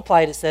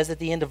multiplied, it says at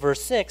the end of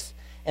verse 6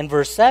 and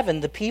verse 7,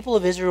 the people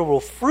of Israel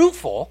were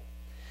fruitful.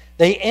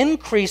 They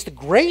increased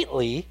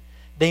greatly.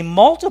 They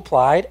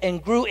multiplied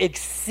and grew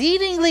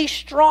exceedingly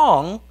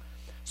strong,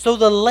 so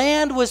the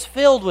land was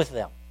filled with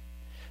them.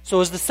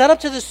 So as the setup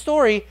to this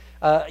story,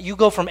 you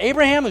go from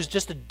Abraham, who's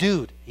just a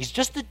dude. He's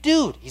just a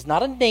dude. He's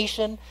not a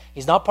nation.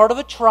 He's not part of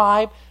a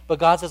tribe. But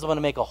God says, I'm going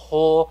to make a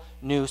whole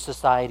new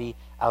society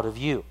out of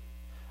you.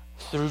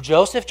 Through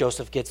Joseph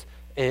gets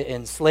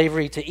in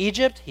slavery to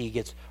Egypt. He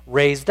gets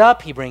raised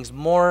up. He brings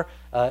more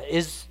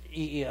Jews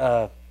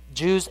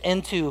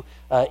into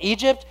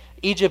Egypt.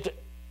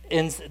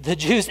 The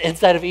Jews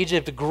inside of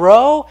Egypt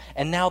grow,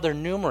 and now they're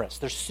numerous.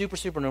 They're super,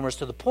 super numerous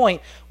to the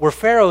point where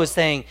Pharaoh is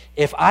saying,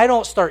 if I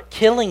don't start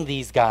killing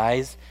these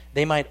guys,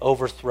 they might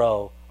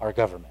overthrow our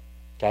government.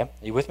 Okay? Are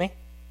you with me?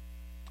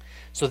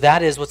 So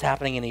that is what's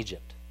happening in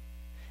Egypt.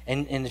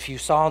 And if you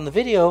saw in the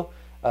video,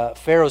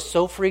 Pharaoh's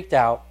so freaked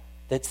out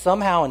that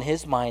somehow in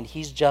his mind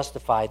he's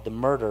justified the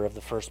murder of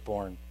the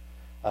firstborn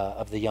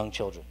of the young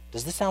children.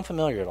 Does this sound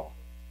familiar at all?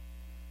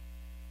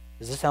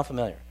 Does this sound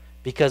familiar?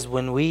 Because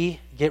when we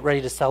get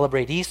ready to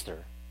celebrate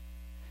Easter,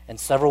 in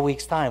several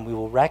weeks' time, we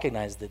will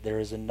recognize that there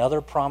is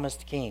another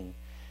promised king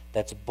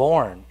that's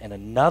born, and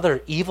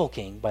another evil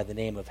king by the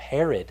name of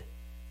Herod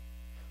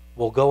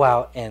will go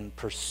out and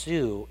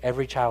pursue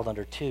every child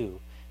under 2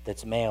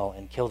 that's male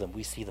and kill them.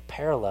 We see the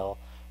parallel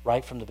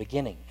right from the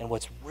beginning. And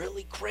what's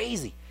really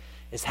crazy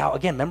is how,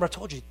 again, remember I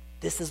told you,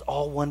 this is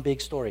all one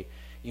big story.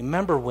 You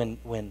remember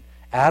when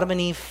Adam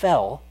and Eve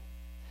fell,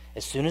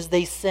 as soon as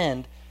they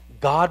sinned,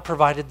 God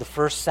provided the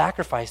first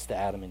sacrifice to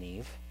Adam and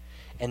Eve,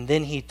 and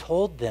then he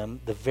told them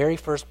the very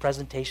first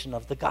presentation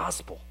of the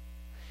gospel.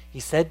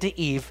 He said to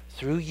Eve,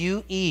 through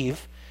you,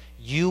 Eve,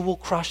 you will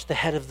crush the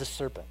head of the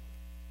serpent.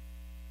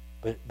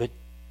 But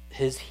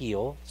his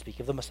heel,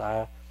 speaking of the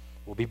Messiah,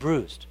 will be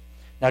bruised.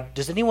 Now,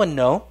 does anyone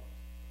know,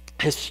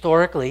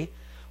 historically,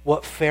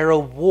 what Pharaoh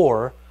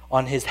wore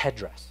on his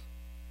headdress?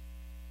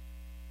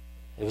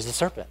 It was a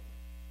serpent.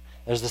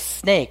 There's a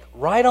snake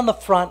right on the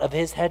front of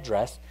his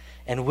headdress,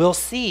 and we'll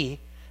see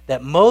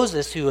that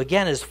Moses, who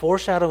again is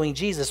foreshadowing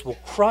Jesus, will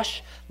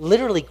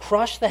literally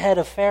crush the head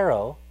of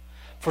Pharaoh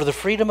for the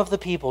freedom of the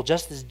people,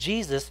 just as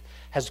Jesus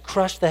has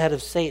crushed the head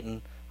of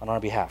Satan on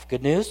our behalf.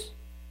 Good news?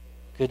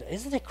 Good.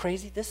 Isn't it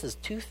crazy? This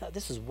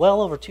is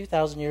well over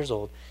 2,000 years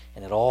old,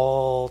 and it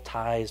all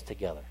ties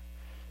together.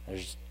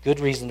 There's good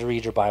reason to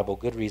read your Bible,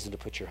 good reason to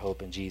put your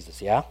hope in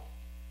Jesus, yeah?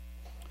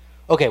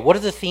 Okay, what are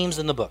the themes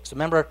in the book? So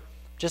remember,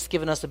 just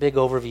giving us a big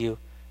overview,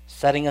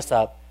 setting us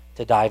up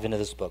to dive into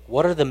this book.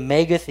 What are the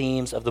mega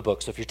themes of the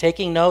book? So if you're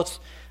taking notes,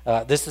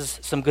 this is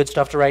some good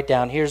stuff to write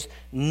down. Here's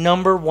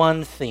number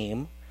one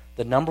theme.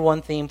 The number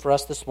one theme for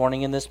us this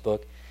morning in this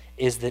book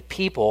is that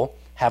people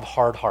have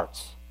hard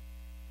hearts.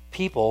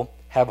 People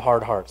have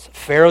hard hearts.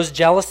 Pharaoh's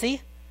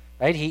jealousy,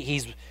 right?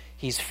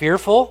 He's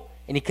fearful,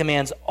 and he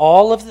commands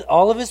all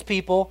of his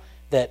people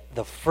that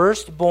the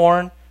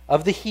firstborn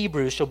of the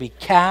Hebrews shall be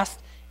cast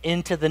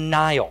into the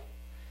Nile.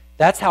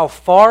 That's how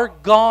far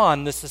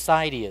gone the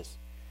society is.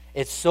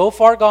 It's so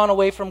far gone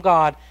away from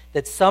God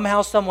that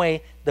somehow, some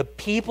way, the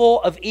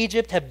people of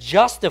Egypt have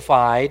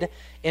justified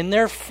in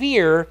their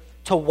fear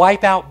to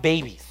wipe out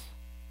babies.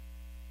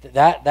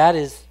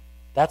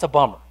 That's a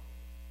bummer.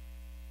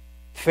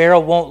 Pharaoh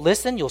won't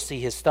listen. You'll see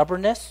his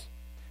stubbornness.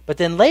 But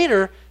then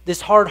later,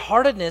 this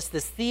hard-heartedness,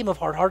 this theme of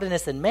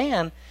hard-heartedness in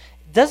man,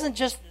 doesn't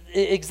just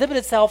exhibit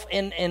itself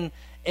in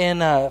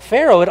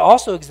Pharaoh. It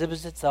also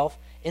exhibits itself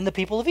in the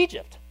people of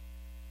Egypt.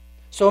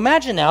 So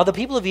imagine now, the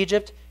people of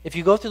Egypt, if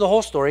you go through the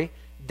whole story,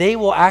 they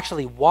will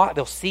actually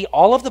they'll see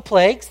all of the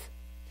plagues,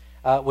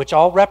 which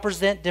all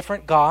represent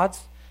different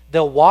gods.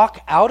 They'll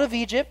walk out of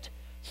Egypt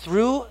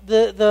through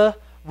the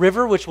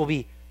river, which will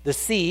be the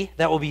sea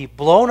that will be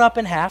blown up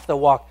in half. They'll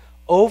walk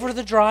over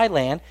the dry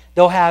land.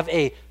 They'll have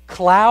a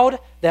cloud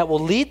that will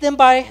lead them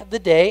by the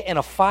day and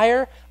a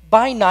fire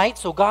by night.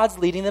 So God's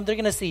leading them. They're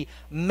going to see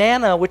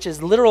manna, which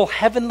is literal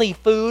heavenly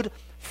food,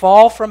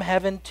 fall from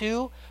heaven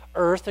to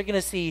earth. They're going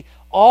to see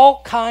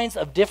all kinds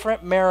of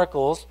different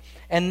miracles.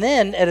 And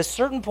then at a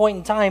certain point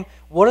in time,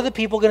 what are the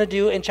people going to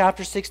do in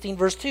chapter 16,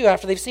 verse 2,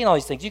 after they've seen all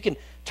these things? You can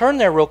turn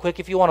there real quick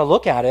if you want to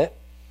look at it.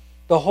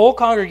 The whole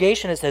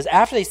congregation, it says,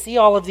 after they see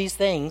all of these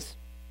things,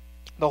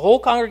 the whole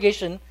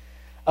congregation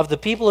of the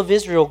people of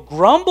Israel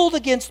grumbled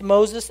against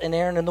Moses and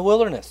Aaron in the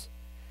wilderness.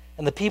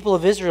 And the people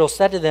of Israel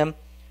said to them,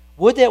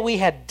 would that we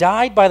had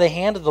died by the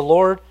hand of the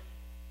Lord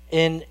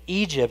in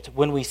Egypt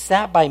when we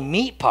sat by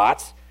meat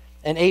pots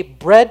and ate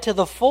bread to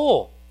the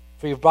full.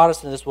 For you've brought us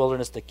into this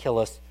wilderness to kill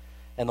us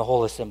and the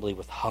whole assembly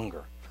with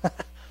hunger.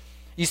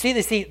 You see,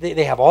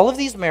 they have all of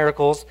these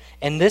miracles,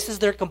 and this is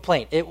their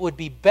complaint. It would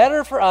be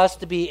better for us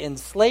to be in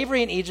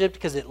slavery in Egypt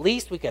because at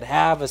least we could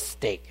have a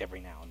steak every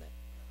now and then.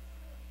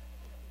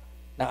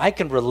 Now, I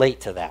can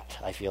relate to that,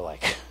 I feel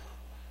like.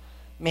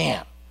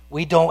 Man,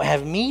 we don't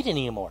have meat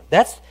anymore.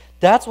 That's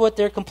what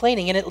they're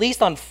complaining. And at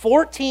least on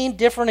 14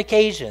 different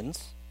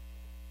occasions,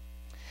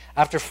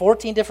 after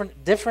 14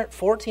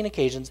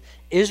 occasions,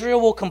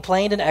 Israel will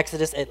complain in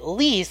Exodus at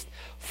least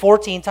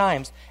 14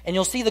 times. And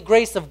you'll see the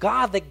grace of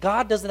God, that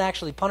God doesn't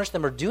actually punish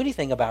them or do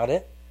anything about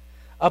it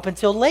up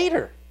until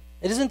later.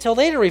 It isn't until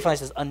later he finally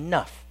says,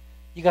 enough.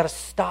 You got to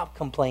stop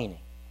complaining.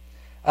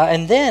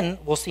 And then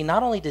we'll see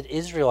not only did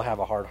Israel have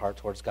a hard heart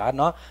towards God,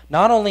 not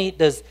only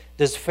does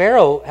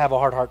Pharaoh have a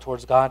hard heart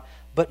towards God,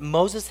 but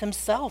Moses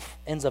himself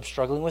ends up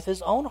struggling with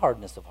his own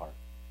hardness of heart.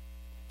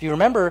 If you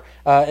remember,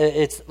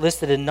 it's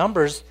listed in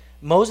Numbers,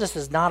 Moses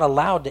is not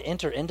allowed to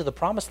enter into the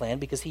promised land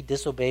because he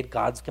disobeyed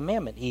God's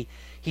commandment. He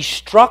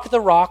struck the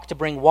rock to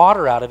bring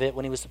water out of it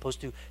when he was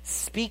supposed to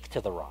speak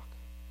to the rock.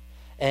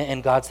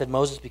 And God said,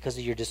 Moses, because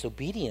of your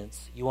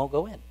disobedience, you won't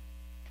go in.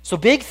 So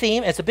big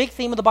theme, it's a big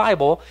theme of the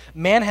Bible.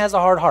 Man has a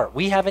hard heart.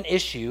 We have an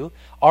issue.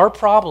 Our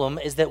problem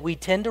is that we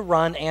tend to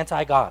run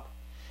anti-God.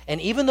 And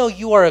even though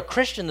you are a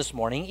Christian this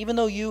morning, even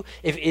though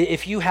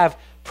if you have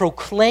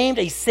proclaimed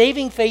a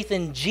saving faith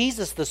in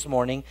Jesus this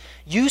morning,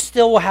 you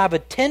still will have a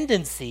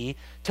tendency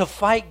to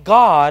fight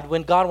God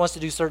when God wants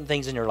to do certain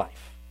things in your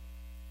life.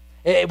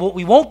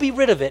 We won't be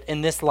rid of it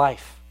in this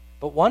life.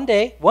 But one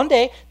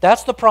day,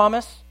 that's the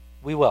promise,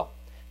 we will.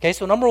 Okay,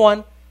 so number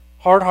one,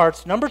 hard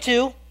hearts. Number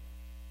two,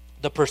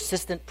 the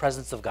persistent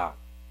presence of God.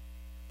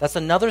 That's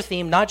another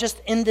theme, not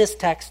just in this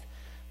text,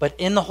 but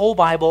in the whole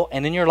Bible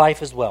and in your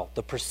life as well.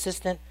 The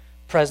persistent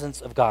presence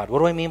of God. What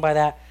do I mean by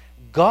that?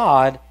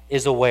 God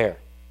is aware.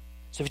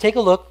 So if you take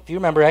a look, if you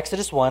remember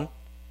Exodus 1,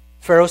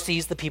 Pharaoh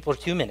sees the people are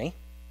too many,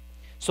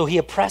 so he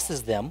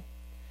oppresses them,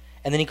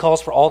 and then he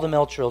calls for all the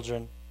male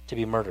children to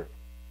be murdered.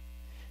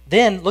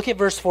 Then look at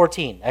verse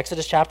 14,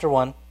 Exodus chapter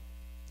 1,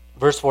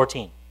 verse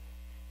 14.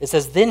 It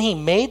says, then he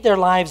made their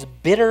lives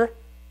bitter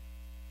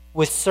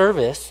with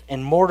service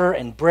and mortar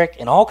and brick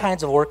and all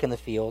kinds of work in the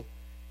field,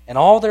 and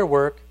all their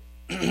work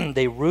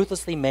they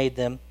ruthlessly made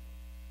them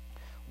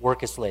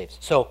work as slaves.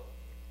 So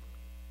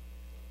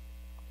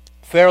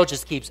Pharaoh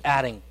just keeps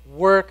adding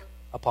work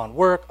upon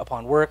work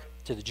upon work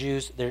to the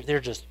Jews. They're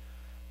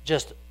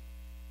just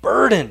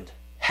burdened,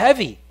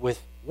 heavy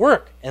with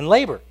work and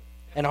labor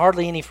and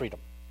hardly any freedom.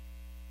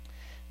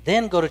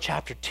 Then go to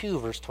chapter 2,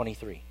 verse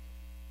 23.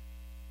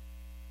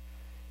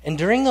 And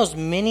during those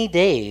many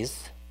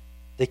days,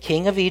 the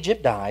king of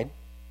Egypt died,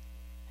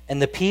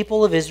 and the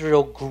people of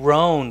Israel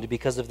groaned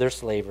because of their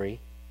slavery,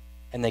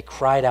 and they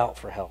cried out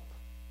for help.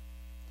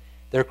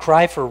 Their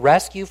cry for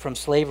rescue from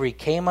slavery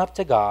came up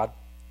to God.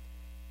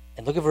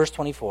 And look at verse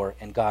 24.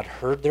 And God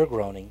heard their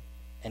groaning,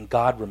 and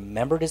God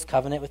remembered his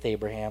covenant with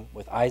Abraham,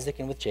 with Isaac,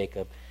 and with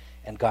Jacob.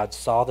 And God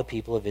saw the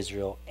people of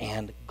Israel,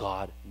 and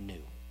God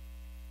knew.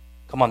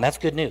 Come on, that's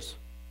good news.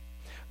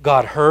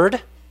 God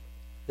heard.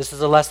 This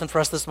is a lesson for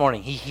us this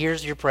morning. He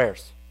hears your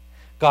prayers.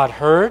 God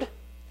heard,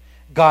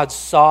 God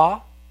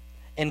saw,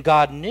 and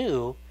God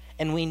knew.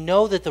 And we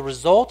know that the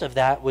result of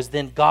that was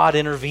then God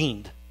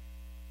intervened.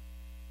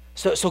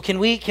 So can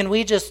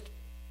we just,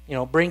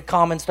 bring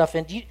common stuff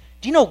in? Do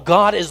you know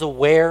God is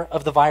aware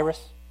of the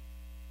virus?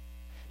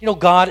 You know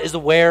God is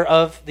aware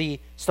of the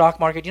stock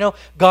market? You know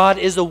God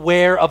is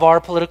aware of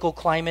our political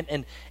climate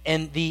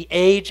and the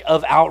age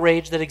of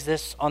outrage that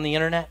exists on the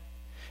internet?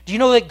 Do you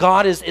know that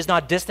God is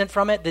not distant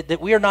from it? That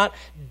we are not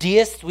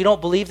deists? We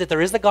don't believe that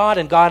there is a God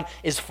and God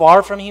is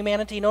far from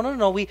humanity?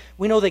 No.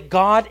 We know that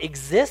God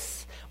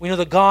exists. We know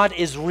that God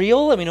is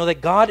real, and we know that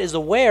God is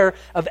aware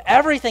of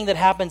everything that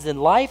happens in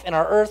life and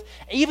our earth,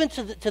 even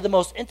to the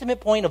most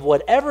intimate point of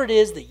whatever it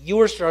is that you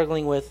are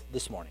struggling with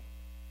this morning.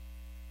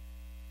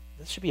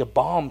 This should be a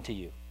balm to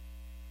you,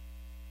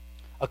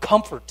 a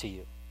comfort to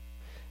you.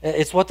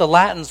 It's what the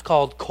Latins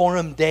called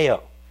coram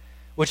Deo,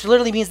 which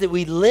literally means that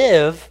we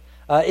live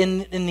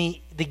in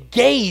the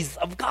gaze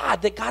of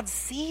God, that God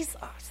sees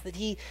us, that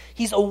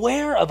He's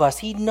aware of us.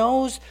 He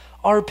knows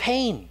our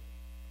pain.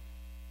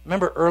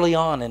 Remember early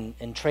on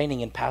in training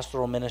in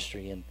pastoral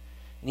ministry, and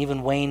and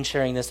even Wayne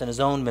sharing this in his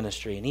own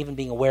ministry, and even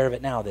being aware of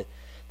it now, that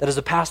as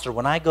a pastor,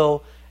 when I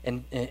go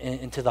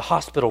into the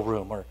hospital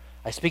room, or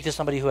I speak to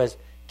somebody who has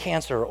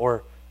cancer,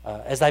 or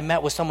as I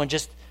met with someone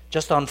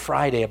just on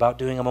Friday about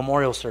doing a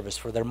memorial service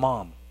for their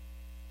mom.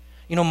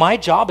 My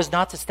job is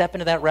not to step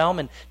into that realm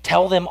and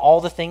tell them all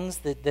the things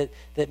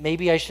that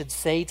maybe I should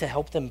say to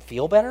help them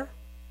feel better.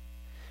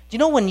 Do you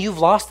know when you've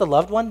lost a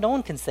loved one, no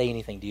one can say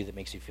anything to you that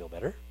makes you feel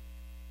better?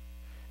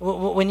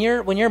 When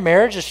your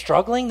marriage is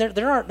struggling,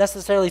 there aren't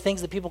necessarily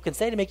things that people can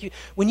say to make you.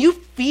 When you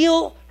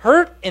feel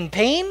hurt and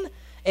pain,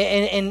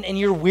 and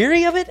you're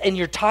weary of it, and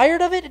you're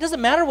tired of it, it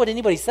doesn't matter what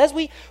anybody says.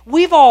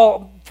 We've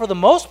all, for the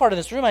most part in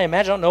this room, I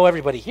imagine, I don't know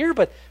everybody here,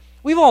 but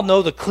we've all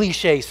know the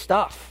cliche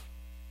stuff,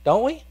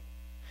 don't we?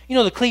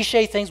 The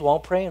cliche things, well,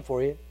 I'm praying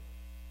for you.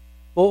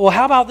 Well,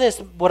 how about this?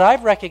 What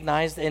I've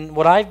recognized and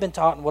what I've been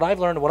taught and what I've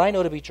learned and what I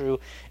know to be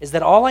true is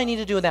that all I need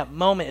to do in that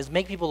moment is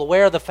make people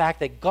aware of the fact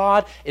that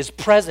God is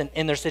present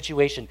in their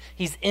situation.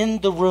 He's in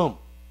the room.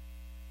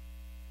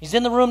 He's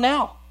in the room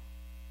now.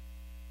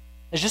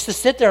 It's just to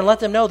sit there and let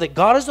them know that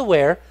God is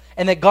aware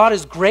and that God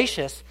is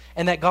gracious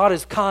and that God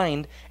is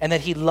kind and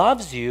that He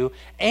loves you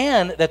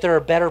and that there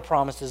are better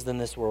promises than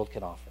this world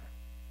can offer.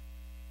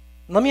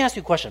 Let me ask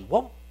you a question.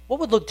 What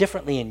would look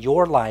differently in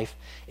your life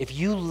if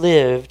you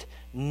lived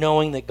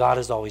knowing that God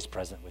is always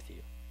present with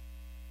you?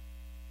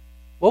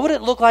 What would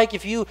it look like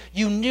if you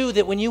knew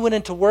that when you went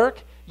into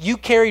work, you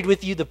carried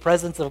with you the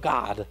presence of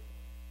God?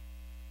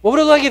 What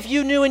would it look like if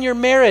you knew in your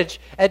marriage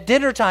at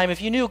dinner time,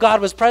 if you knew God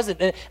was present?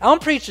 And I'm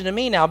preaching to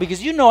me now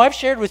because I've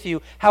shared with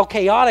you how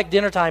chaotic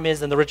dinner time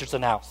is in the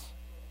Richardson house.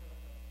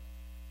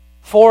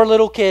 4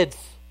 little kids.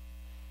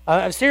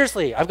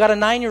 Seriously, I've got a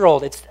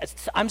 9-year-old.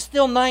 I'm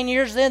still 9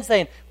 years in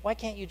saying, why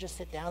can't you just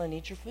sit down and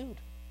eat your food?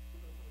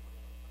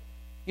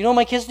 You know what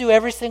my kids do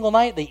every single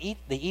night? They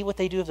eat what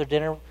they do with their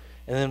dinner,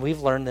 and then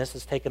we've learned this.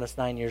 It's taken us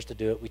 9 years to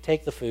do it. We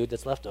take the food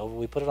that's left over,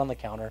 we put it on the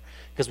counter,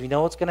 because we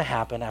know what's going to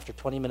happen after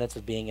 20 minutes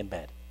of being in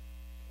bed.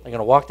 They're going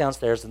to walk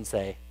downstairs and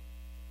say,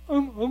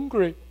 I'm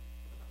hungry.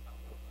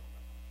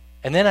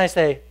 And then I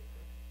say,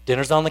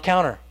 dinner's on the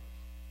counter.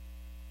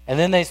 And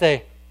then they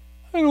say,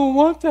 I don't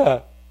want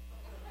that.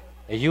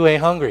 Hey, you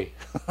ain't hungry.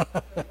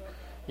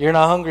 You're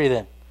not hungry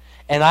then.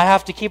 And I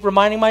have to keep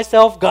reminding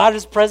myself God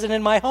is present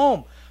in my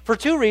home. For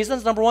 2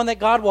 reasons. Number 1, that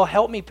God will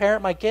help me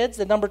parent my kids.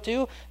 And number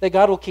 2, that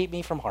God will keep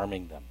me from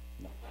harming them.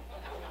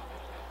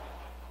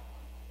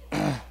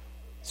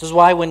 This is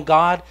why when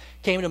God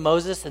came to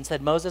Moses and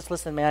said, Moses,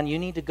 listen, man, you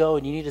need to go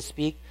and you need to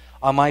speak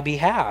on my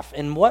behalf.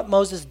 And what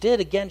Moses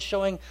did, again,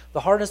 showing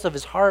the hardness of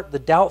his heart, the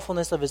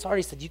doubtfulness of his heart,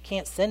 he said, you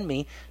can't send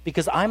me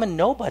because I'm a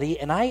nobody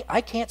and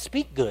I can't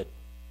speak good.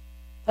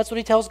 That's what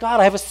he tells God.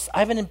 I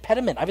have an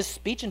impediment. I have a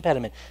speech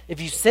impediment. If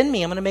you send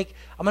me, I'm going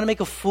to make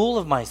a fool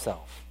of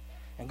myself.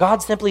 And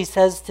God simply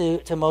says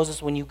to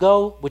Moses, when you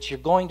go, which you're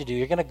going to do,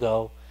 you're going to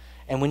go,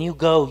 and when you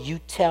go, you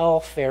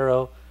tell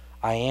Pharaoh,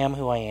 I am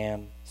who I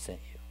am, sent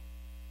you.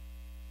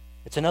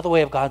 It's another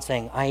way of God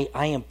saying, I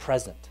am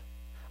present.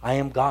 I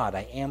am God.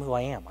 I am who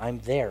I am. I'm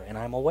there, and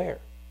I'm aware.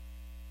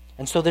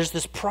 And so there's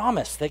this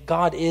promise that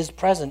God is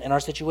present in our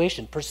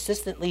situation,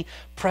 persistently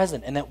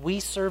present, and that we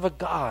serve a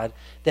God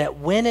that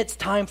when it's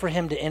time for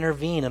Him to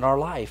intervene in our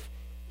life,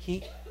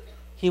 He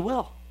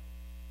will.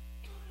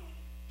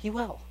 He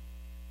will.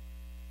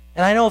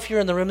 And I know if you're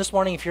in the room this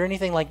morning, if you're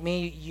anything like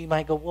me, you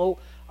might go, well,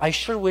 I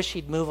sure wish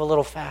He'd move a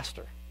little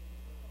faster.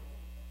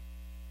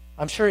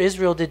 I'm sure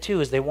Israel did too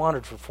as they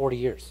wandered for 40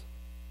 years.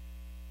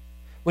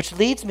 Which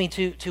leads me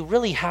to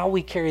really how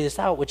we carry this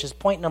out, which is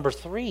point number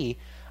 3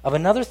 of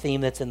another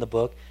theme that's in the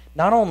book.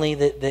 Not only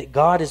that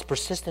God is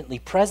persistently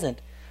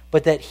present,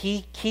 but that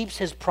He keeps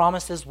His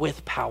promises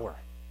with power.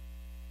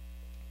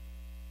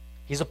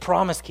 He's a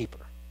promise keeper.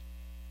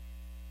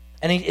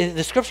 And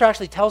the scripture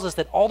actually tells us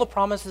that all the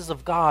promises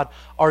of God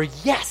are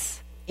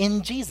yes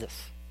in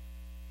Jesus.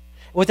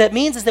 What that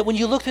means is that when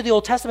you look through the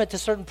Old Testament to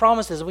certain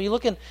promises, when you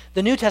look in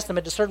the New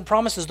Testament to certain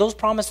promises, those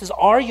promises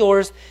are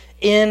yours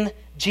in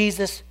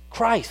Jesus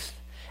Christ.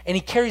 And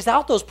He carries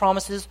out those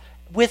promises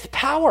with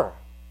power.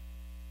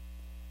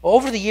 Well,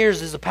 over the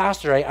years as a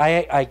pastor,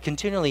 I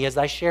continually, as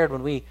I shared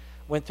when we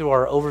went through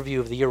our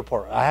overview of the year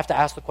report, I have to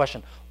ask the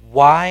question,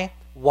 why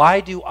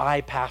do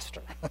I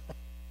pastor?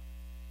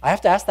 I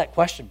have to ask that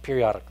question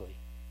periodically.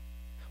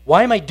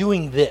 Why am I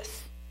doing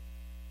this?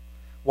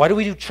 Why do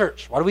we do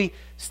church? Why do we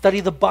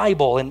study the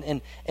Bible?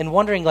 And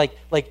wondering like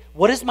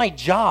what is my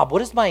job?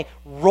 What is my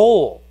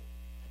role?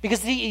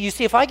 Because you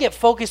see, if I get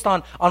focused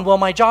on well,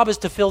 my job is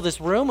to fill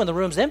this room, when the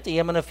room's empty,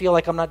 I'm going to feel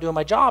like I'm not doing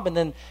my job,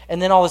 and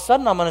then all of a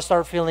sudden I'm going to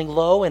start feeling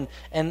low, and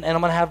I'm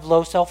going to have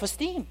low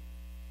self-esteem.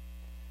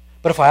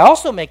 But if I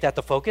also make that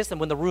the focus, and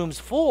when the room's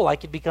full, I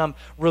could become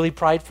really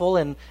prideful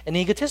and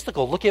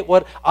egotistical. Look at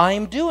what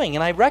I'm doing.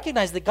 And I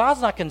recognize that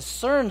God's not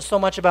concerned so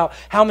much about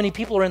how many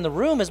people are in the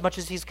room as much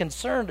as He's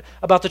concerned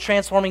about the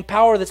transforming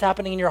power that's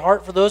happening in your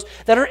heart for those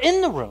that are in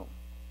the room.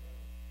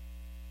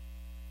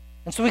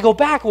 And so we go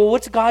back, well,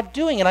 what's God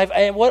doing?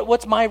 And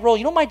what's my role?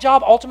 You know what my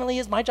job ultimately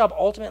is? My job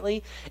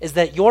ultimately is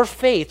that your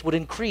faith would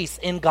increase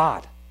in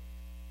God.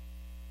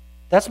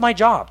 That's my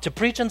job, to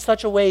preach in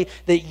such a way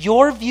that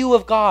your view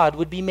of God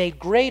would be made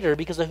greater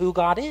because of who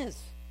God is.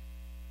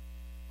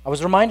 I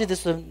was reminded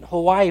this in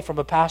Hawaii from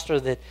a pastor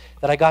that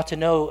I got to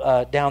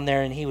know down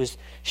there, and he was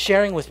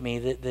sharing with me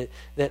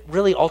that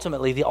really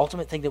ultimately, the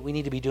ultimate thing that we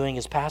need to be doing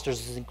as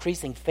pastors is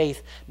increasing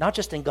faith, not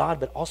just in God,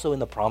 but also in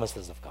the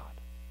promises of God.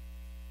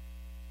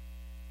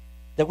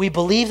 That we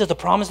believe that the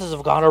promises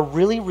of God are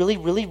really, really,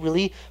 really,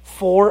 really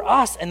for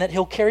us, and that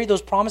he'll carry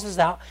those promises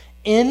out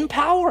in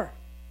power.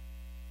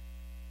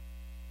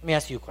 Let me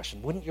ask you a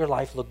question. Wouldn't your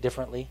life look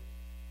differently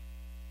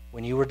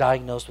when you were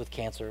diagnosed with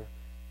cancer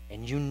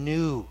and you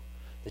knew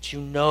that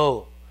you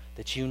know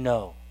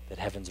that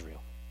heaven's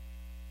real?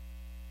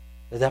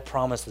 That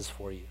promise is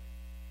for you.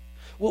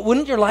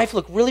 Wouldn't your life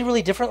look really,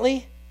 really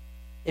differently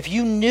if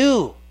you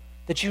knew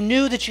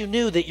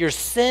that your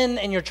sin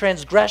and your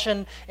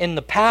transgression in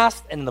the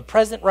past and in the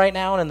present right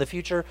now and in the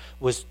future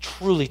was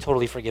truly,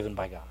 totally forgiven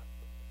by God?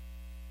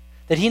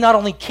 That he not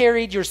only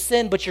carried your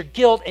sin, but your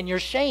guilt and your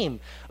shame.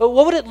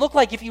 What would it look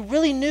like if you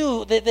really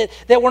knew that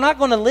we're not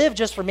going to live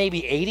just for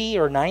maybe 80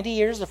 or 90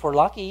 years if we're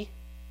lucky,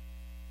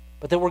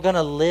 but that we're going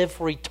to live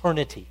for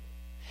eternity?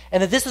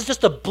 And that this is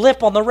just a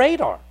blip on the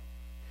radar.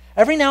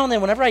 Every now and then,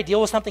 whenever I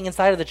deal with something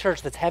inside of the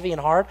church that's heavy and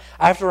hard,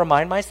 I have to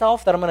remind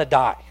myself that I'm going to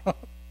die.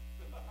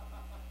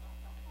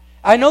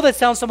 I know that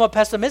sounds somewhat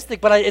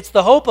pessimistic, but it's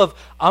the hope of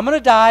I'm going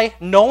to die,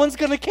 no one's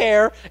going to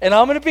care, and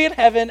I'm going to be in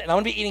heaven, and I'm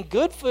going to be eating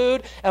good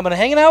food, and I'm going to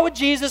hang out with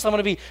Jesus, I'm going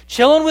to be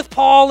chilling with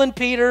Paul and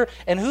Peter,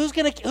 and who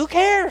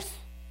cares?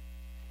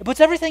 It puts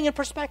everything in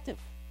perspective.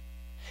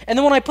 And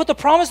then when I put the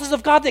promises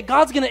of God that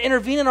God's going to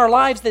intervene in our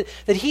lives, that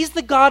he's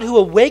the God who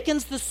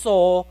awakens the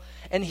soul,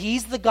 and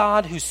he's the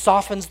God who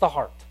softens the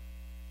heart.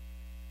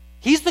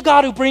 He's the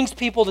God who brings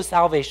people to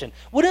salvation.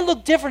 Wouldn't it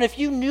look different if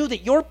you knew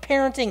that your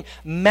parenting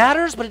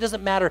matters, but it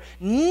doesn't matter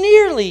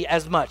nearly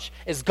as much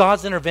as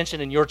God's intervention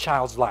in your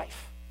child's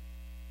life?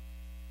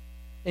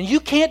 And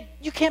you can't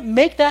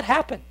make that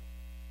happen.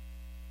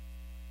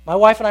 My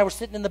wife and I were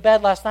sitting in the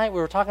bed last night. We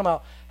were talking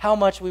about how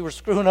much we were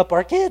screwing up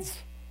our kids.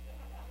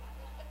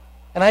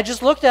 And I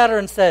just looked at her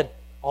and said,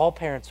 all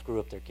parents screw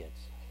up their kids.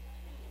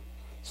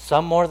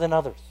 Some more than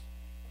others.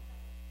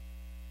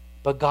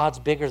 But God's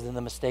bigger than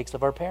the mistakes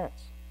of our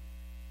parents.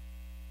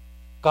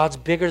 God's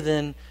bigger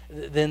than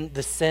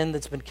the sin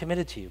that's been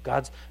committed to you.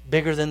 God's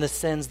bigger than the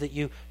sins that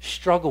you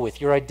struggle with.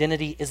 Your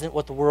identity isn't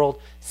what the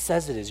world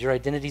says it is. Your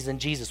identity is in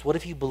Jesus. What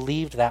if you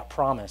believed that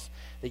promise,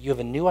 that you have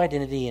a new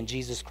identity in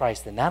Jesus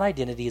Christ, and that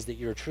identity is that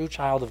you're a true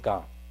child of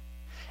God,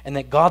 and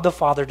that God the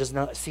Father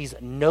sees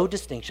no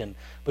distinction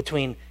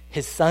between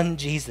his son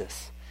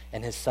Jesus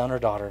and his son or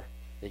daughter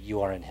that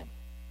you are in him?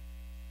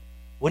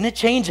 Wouldn't it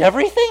change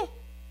everything?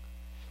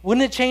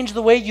 Wouldn't it change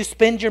the way you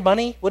spend your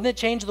money? Wouldn't it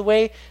change the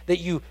way that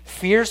you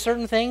fear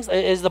certain things?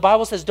 As the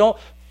Bible says, don't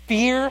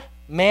fear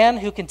man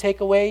who can take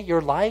away your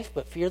life,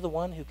 but fear the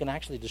one who can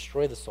actually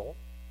destroy the soul.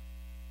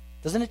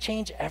 Doesn't it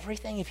change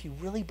everything if you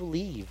really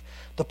believe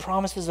the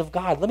promises of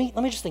God? Let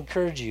me just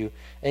encourage you,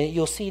 and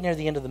you'll see near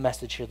the end of the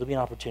message here, there'll be an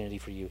opportunity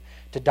for you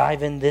to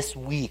dive in this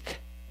week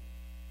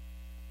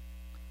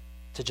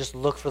to just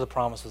look for the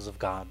promises of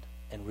God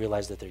and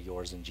realize that they're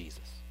yours in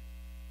Jesus.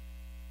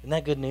 Isn't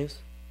that good news?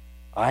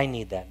 I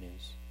need that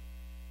news.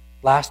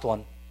 Last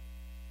one,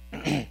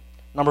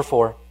 number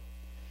 4,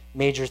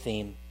 major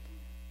theme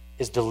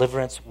is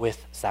deliverance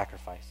with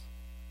sacrifice.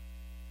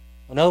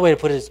 Another way to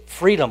put it is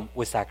freedom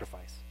with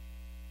sacrifice.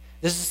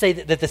 This is to say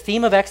that the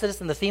theme of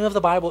Exodus and the theme of the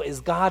Bible is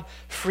God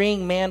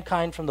freeing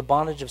mankind from the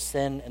bondage of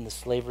sin and the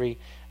slavery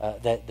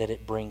that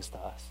it brings to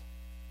us.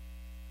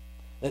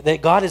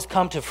 That God has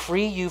come to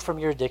free you from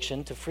your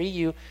addiction, to free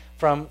you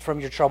from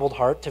your troubled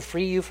heart, to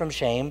free you from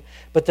shame.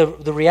 But the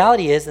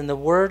reality is, and the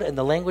word and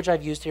the language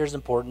I've used here is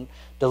important,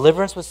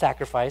 deliverance with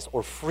sacrifice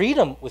or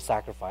freedom with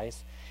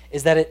sacrifice,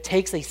 is that it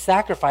takes a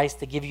sacrifice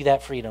to give you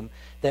that freedom.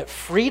 That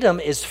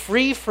freedom is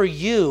free for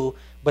you,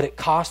 but it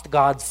cost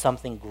God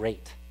something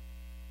great.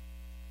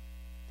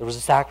 There was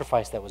a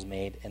sacrifice that was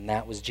made, and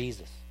that was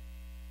Jesus.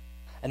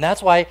 And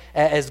that's why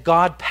as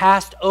God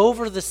passed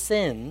over the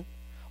sin,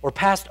 or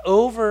passed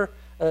over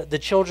the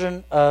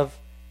children of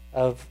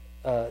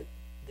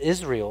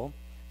Israel,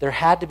 there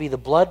had to be the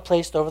blood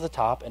placed over the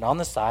top and on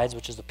the sides,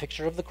 which is a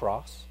picture of the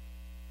cross,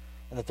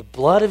 and that the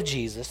blood of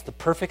Jesus, the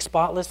perfect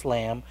spotless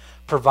lamb,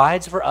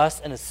 provides for us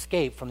an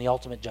escape from the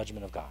ultimate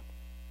judgment of God.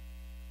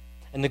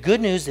 And the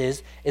good news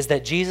is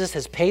that Jesus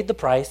has paid the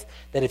price,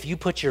 that if you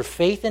put your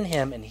faith in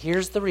him, and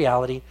here's the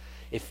reality,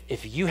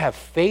 if you have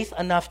faith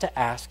enough to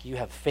ask, you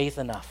have faith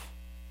enough.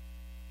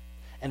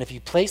 And if you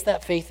place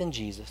that faith in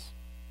Jesus,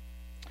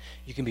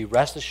 you can be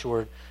rest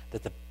assured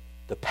that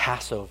the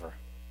Passover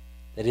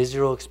that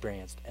Israel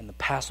experienced and the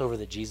Passover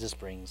that Jesus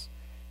brings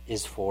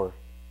is for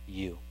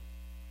you.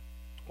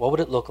 What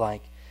would it look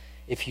like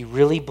if you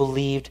really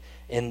believed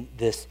in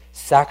this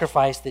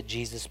sacrifice that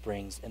Jesus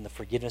brings and the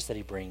forgiveness that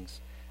he brings,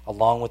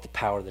 along with the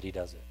power that he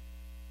does it?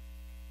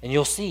 And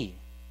you'll see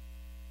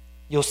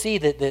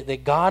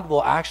that God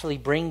will actually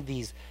bring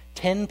these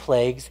 10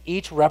 plagues,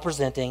 each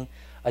representing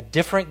a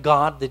different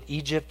God that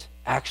Egypt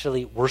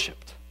actually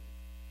worshipped.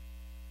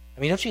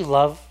 I mean, don't you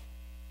love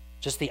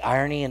just the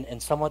irony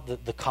and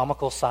somewhat the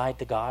comical side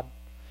to God?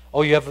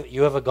 Oh, you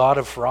have a God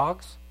of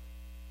frogs?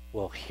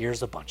 Well,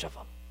 here's a bunch of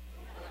them.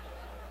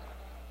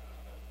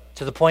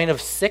 To the point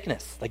of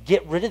sickness. Like,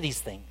 get rid of these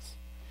things.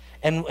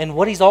 And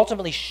what he's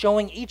ultimately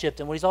showing Egypt,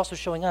 and what he's also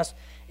showing us,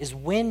 is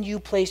when you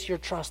place your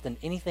trust in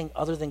anything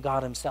other than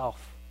God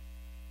himself,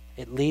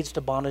 it leads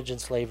to bondage and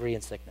slavery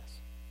and sickness.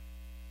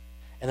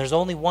 And there's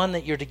only one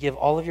that you're to give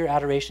all of your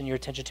adoration, your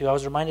attention to. I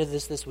was reminded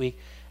of this week,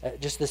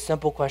 just this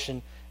simple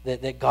question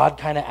that God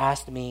kind of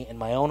asked me in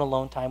my own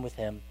alone time with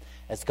him,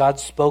 as God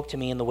spoke to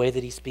me in the way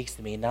that he speaks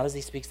to me, not as he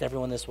speaks to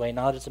everyone this way,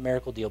 not that it's a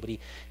miracle deal, but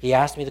he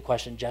asked me the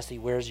question, Jesse,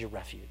 where's your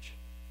refuge?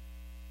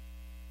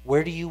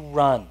 Where do you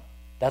run?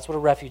 That's what a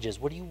refuge is.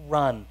 Where do you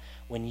run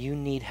when you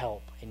need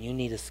help and you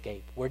need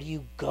escape? Where do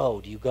you go?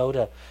 Do you go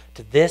to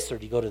this, or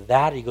do you go to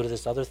that, or do you go to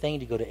this other thing?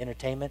 Do you go to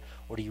entertainment,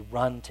 or do you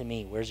run to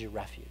me? Where's your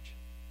refuge?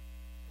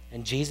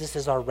 And Jesus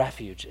is our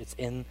refuge. It's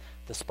in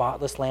the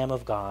spotless Lamb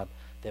of God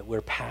that we're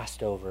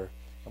passed over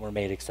and we're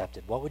made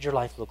accepted. What would your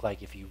life look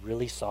like if you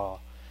really saw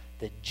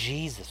that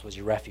Jesus was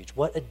your refuge?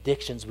 What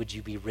addictions would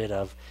you be rid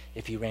of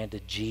if you ran to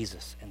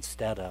Jesus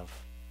instead of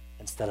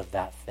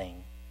that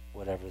thing,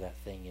 whatever that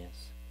thing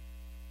is?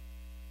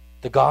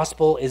 The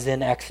gospel is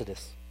in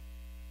Exodus.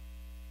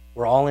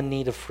 We're all in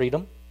need of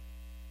freedom.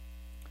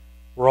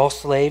 We're all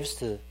slaves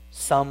to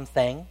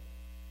something.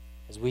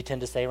 As we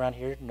tend to say around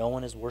here, no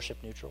one is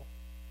worship neutral.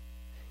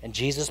 And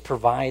Jesus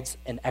provides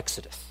an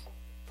exodus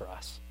for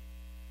us.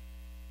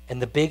 And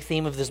the big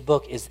theme of this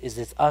book is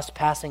it's us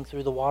passing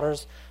through the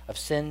waters of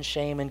sin,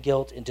 shame, and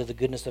guilt into the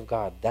goodness of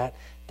God. That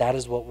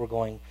is what we're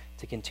going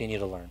to continue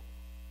to learn.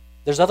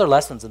 There's other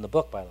lessons in the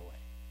book, by the way.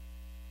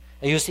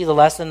 And you see the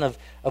lesson of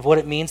what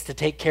it means to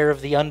take care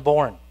of the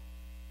unborn.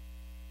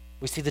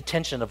 We see the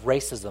tension of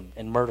racism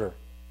and murder.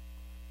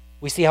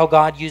 We see how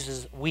God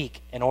uses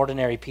weak and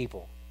ordinary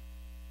people.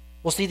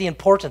 We'll see the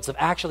importance of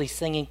actually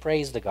singing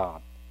praise to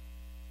God.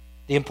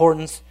 The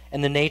importance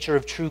and the nature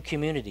of true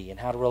community and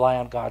how to rely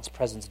on God's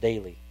presence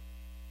daily.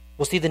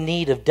 We'll see the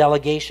need of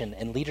delegation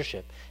and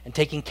leadership and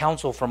taking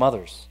counsel from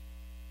others.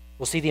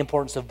 We'll see the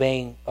importance of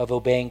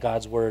obeying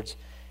God's words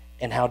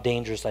and how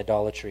dangerous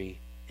idolatry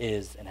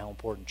is and how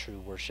important true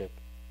worship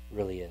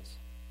really is.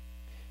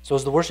 So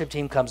as the worship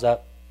team comes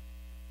up,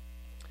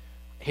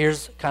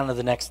 here's kind of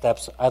the next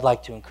steps I'd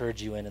like to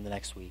encourage you in the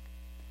next week.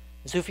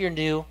 And so if you're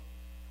new,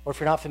 or if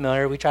you're not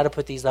familiar, we try to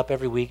put these up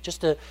every week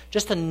just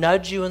to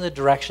nudge you in the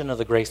direction of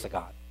the grace of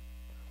God.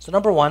 So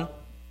number one,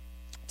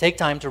 take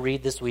time to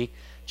read this week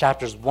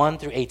chapters 1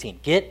 through 18.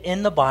 Get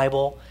in the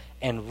Bible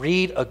and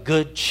read a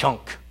good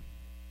chunk.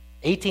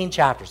 18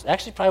 chapters.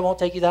 Actually, probably won't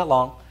take you that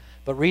long,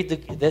 but read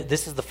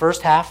this is the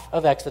first half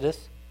of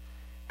Exodus.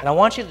 And I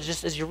want you to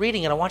just, as you're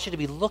reading it, I want you to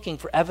be looking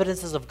for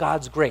evidences of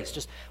God's grace,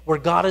 just where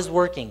God is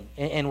working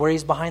and where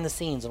he's behind the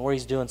scenes and where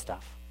he's doing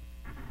stuff.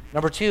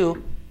 Number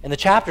two, in the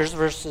chapters,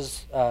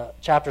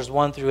 chapters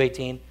 1 through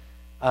 18,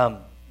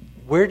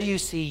 where do you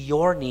see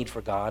your need for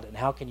God, and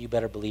how can you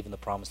better believe in the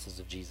promises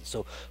of Jesus?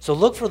 So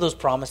look for those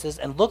promises,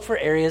 and look for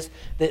areas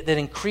that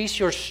increase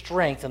your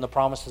strength in the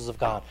promises of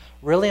God.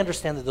 Really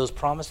understand that those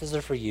promises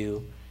are for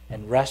you,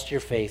 and rest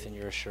your faith and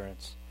your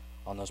assurance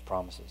on those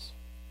promises.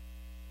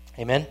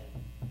 Amen?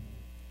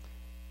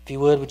 If you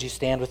would you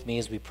stand with me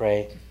as we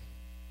pray?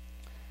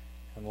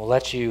 And we'll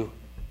let you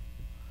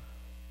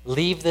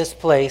leave this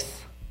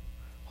place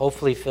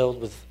hopefully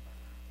filled with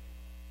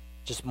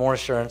just more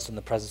assurance in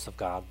the presence of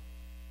God.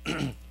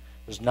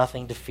 There's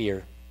nothing to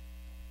fear.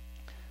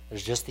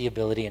 There's just the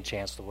ability and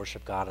chance to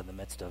worship God in the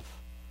midst of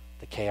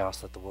the chaos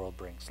that the world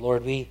brings.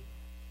 Lord, we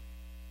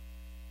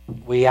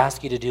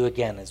ask you to do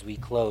again as we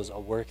close a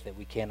work that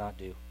we cannot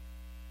do.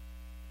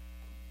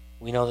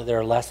 We know that there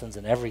are lessons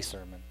in every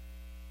sermon,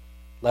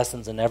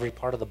 lessons in every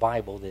part of the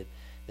Bible that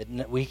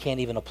we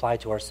can't even apply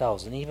to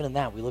ourselves. And even in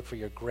that, we look for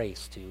your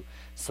grace to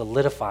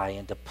solidify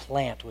and to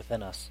plant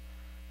within us,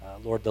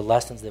 Lord, the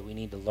lessons that we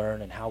need to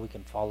learn and how we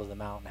can follow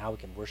them out and how we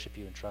can worship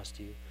you and trust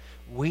you.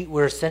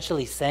 We're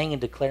essentially saying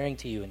and declaring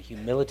to you in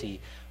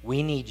humility,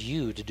 we need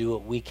you to do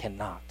what we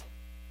cannot.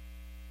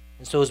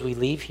 And so as we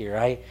leave here,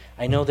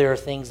 I know there are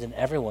things in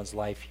everyone's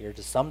life here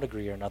to some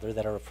degree or another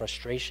that are a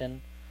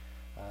frustration,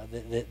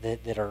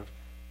 that are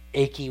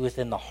achy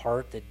within the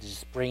heart, that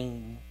just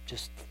bring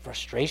just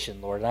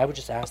frustration, Lord. And I would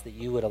just ask that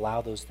you would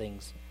allow those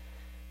things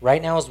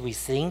right now as we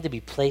sing to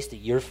be placed at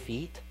your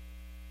feet.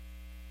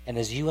 And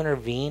as you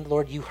intervened,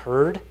 Lord, you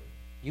heard,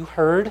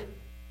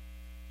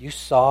 you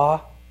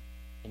saw,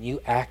 and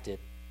you acted.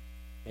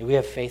 May we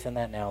have faith in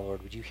that now,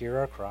 Lord. Would you hear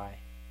our cry?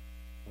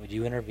 And would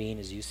you intervene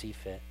as you see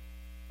fit?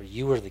 For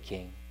you are the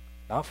King,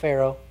 not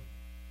Pharaoh,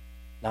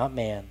 not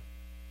man,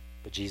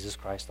 but Jesus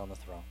Christ on the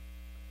throne.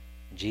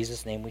 In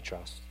Jesus' name we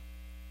trust.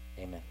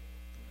 Amen.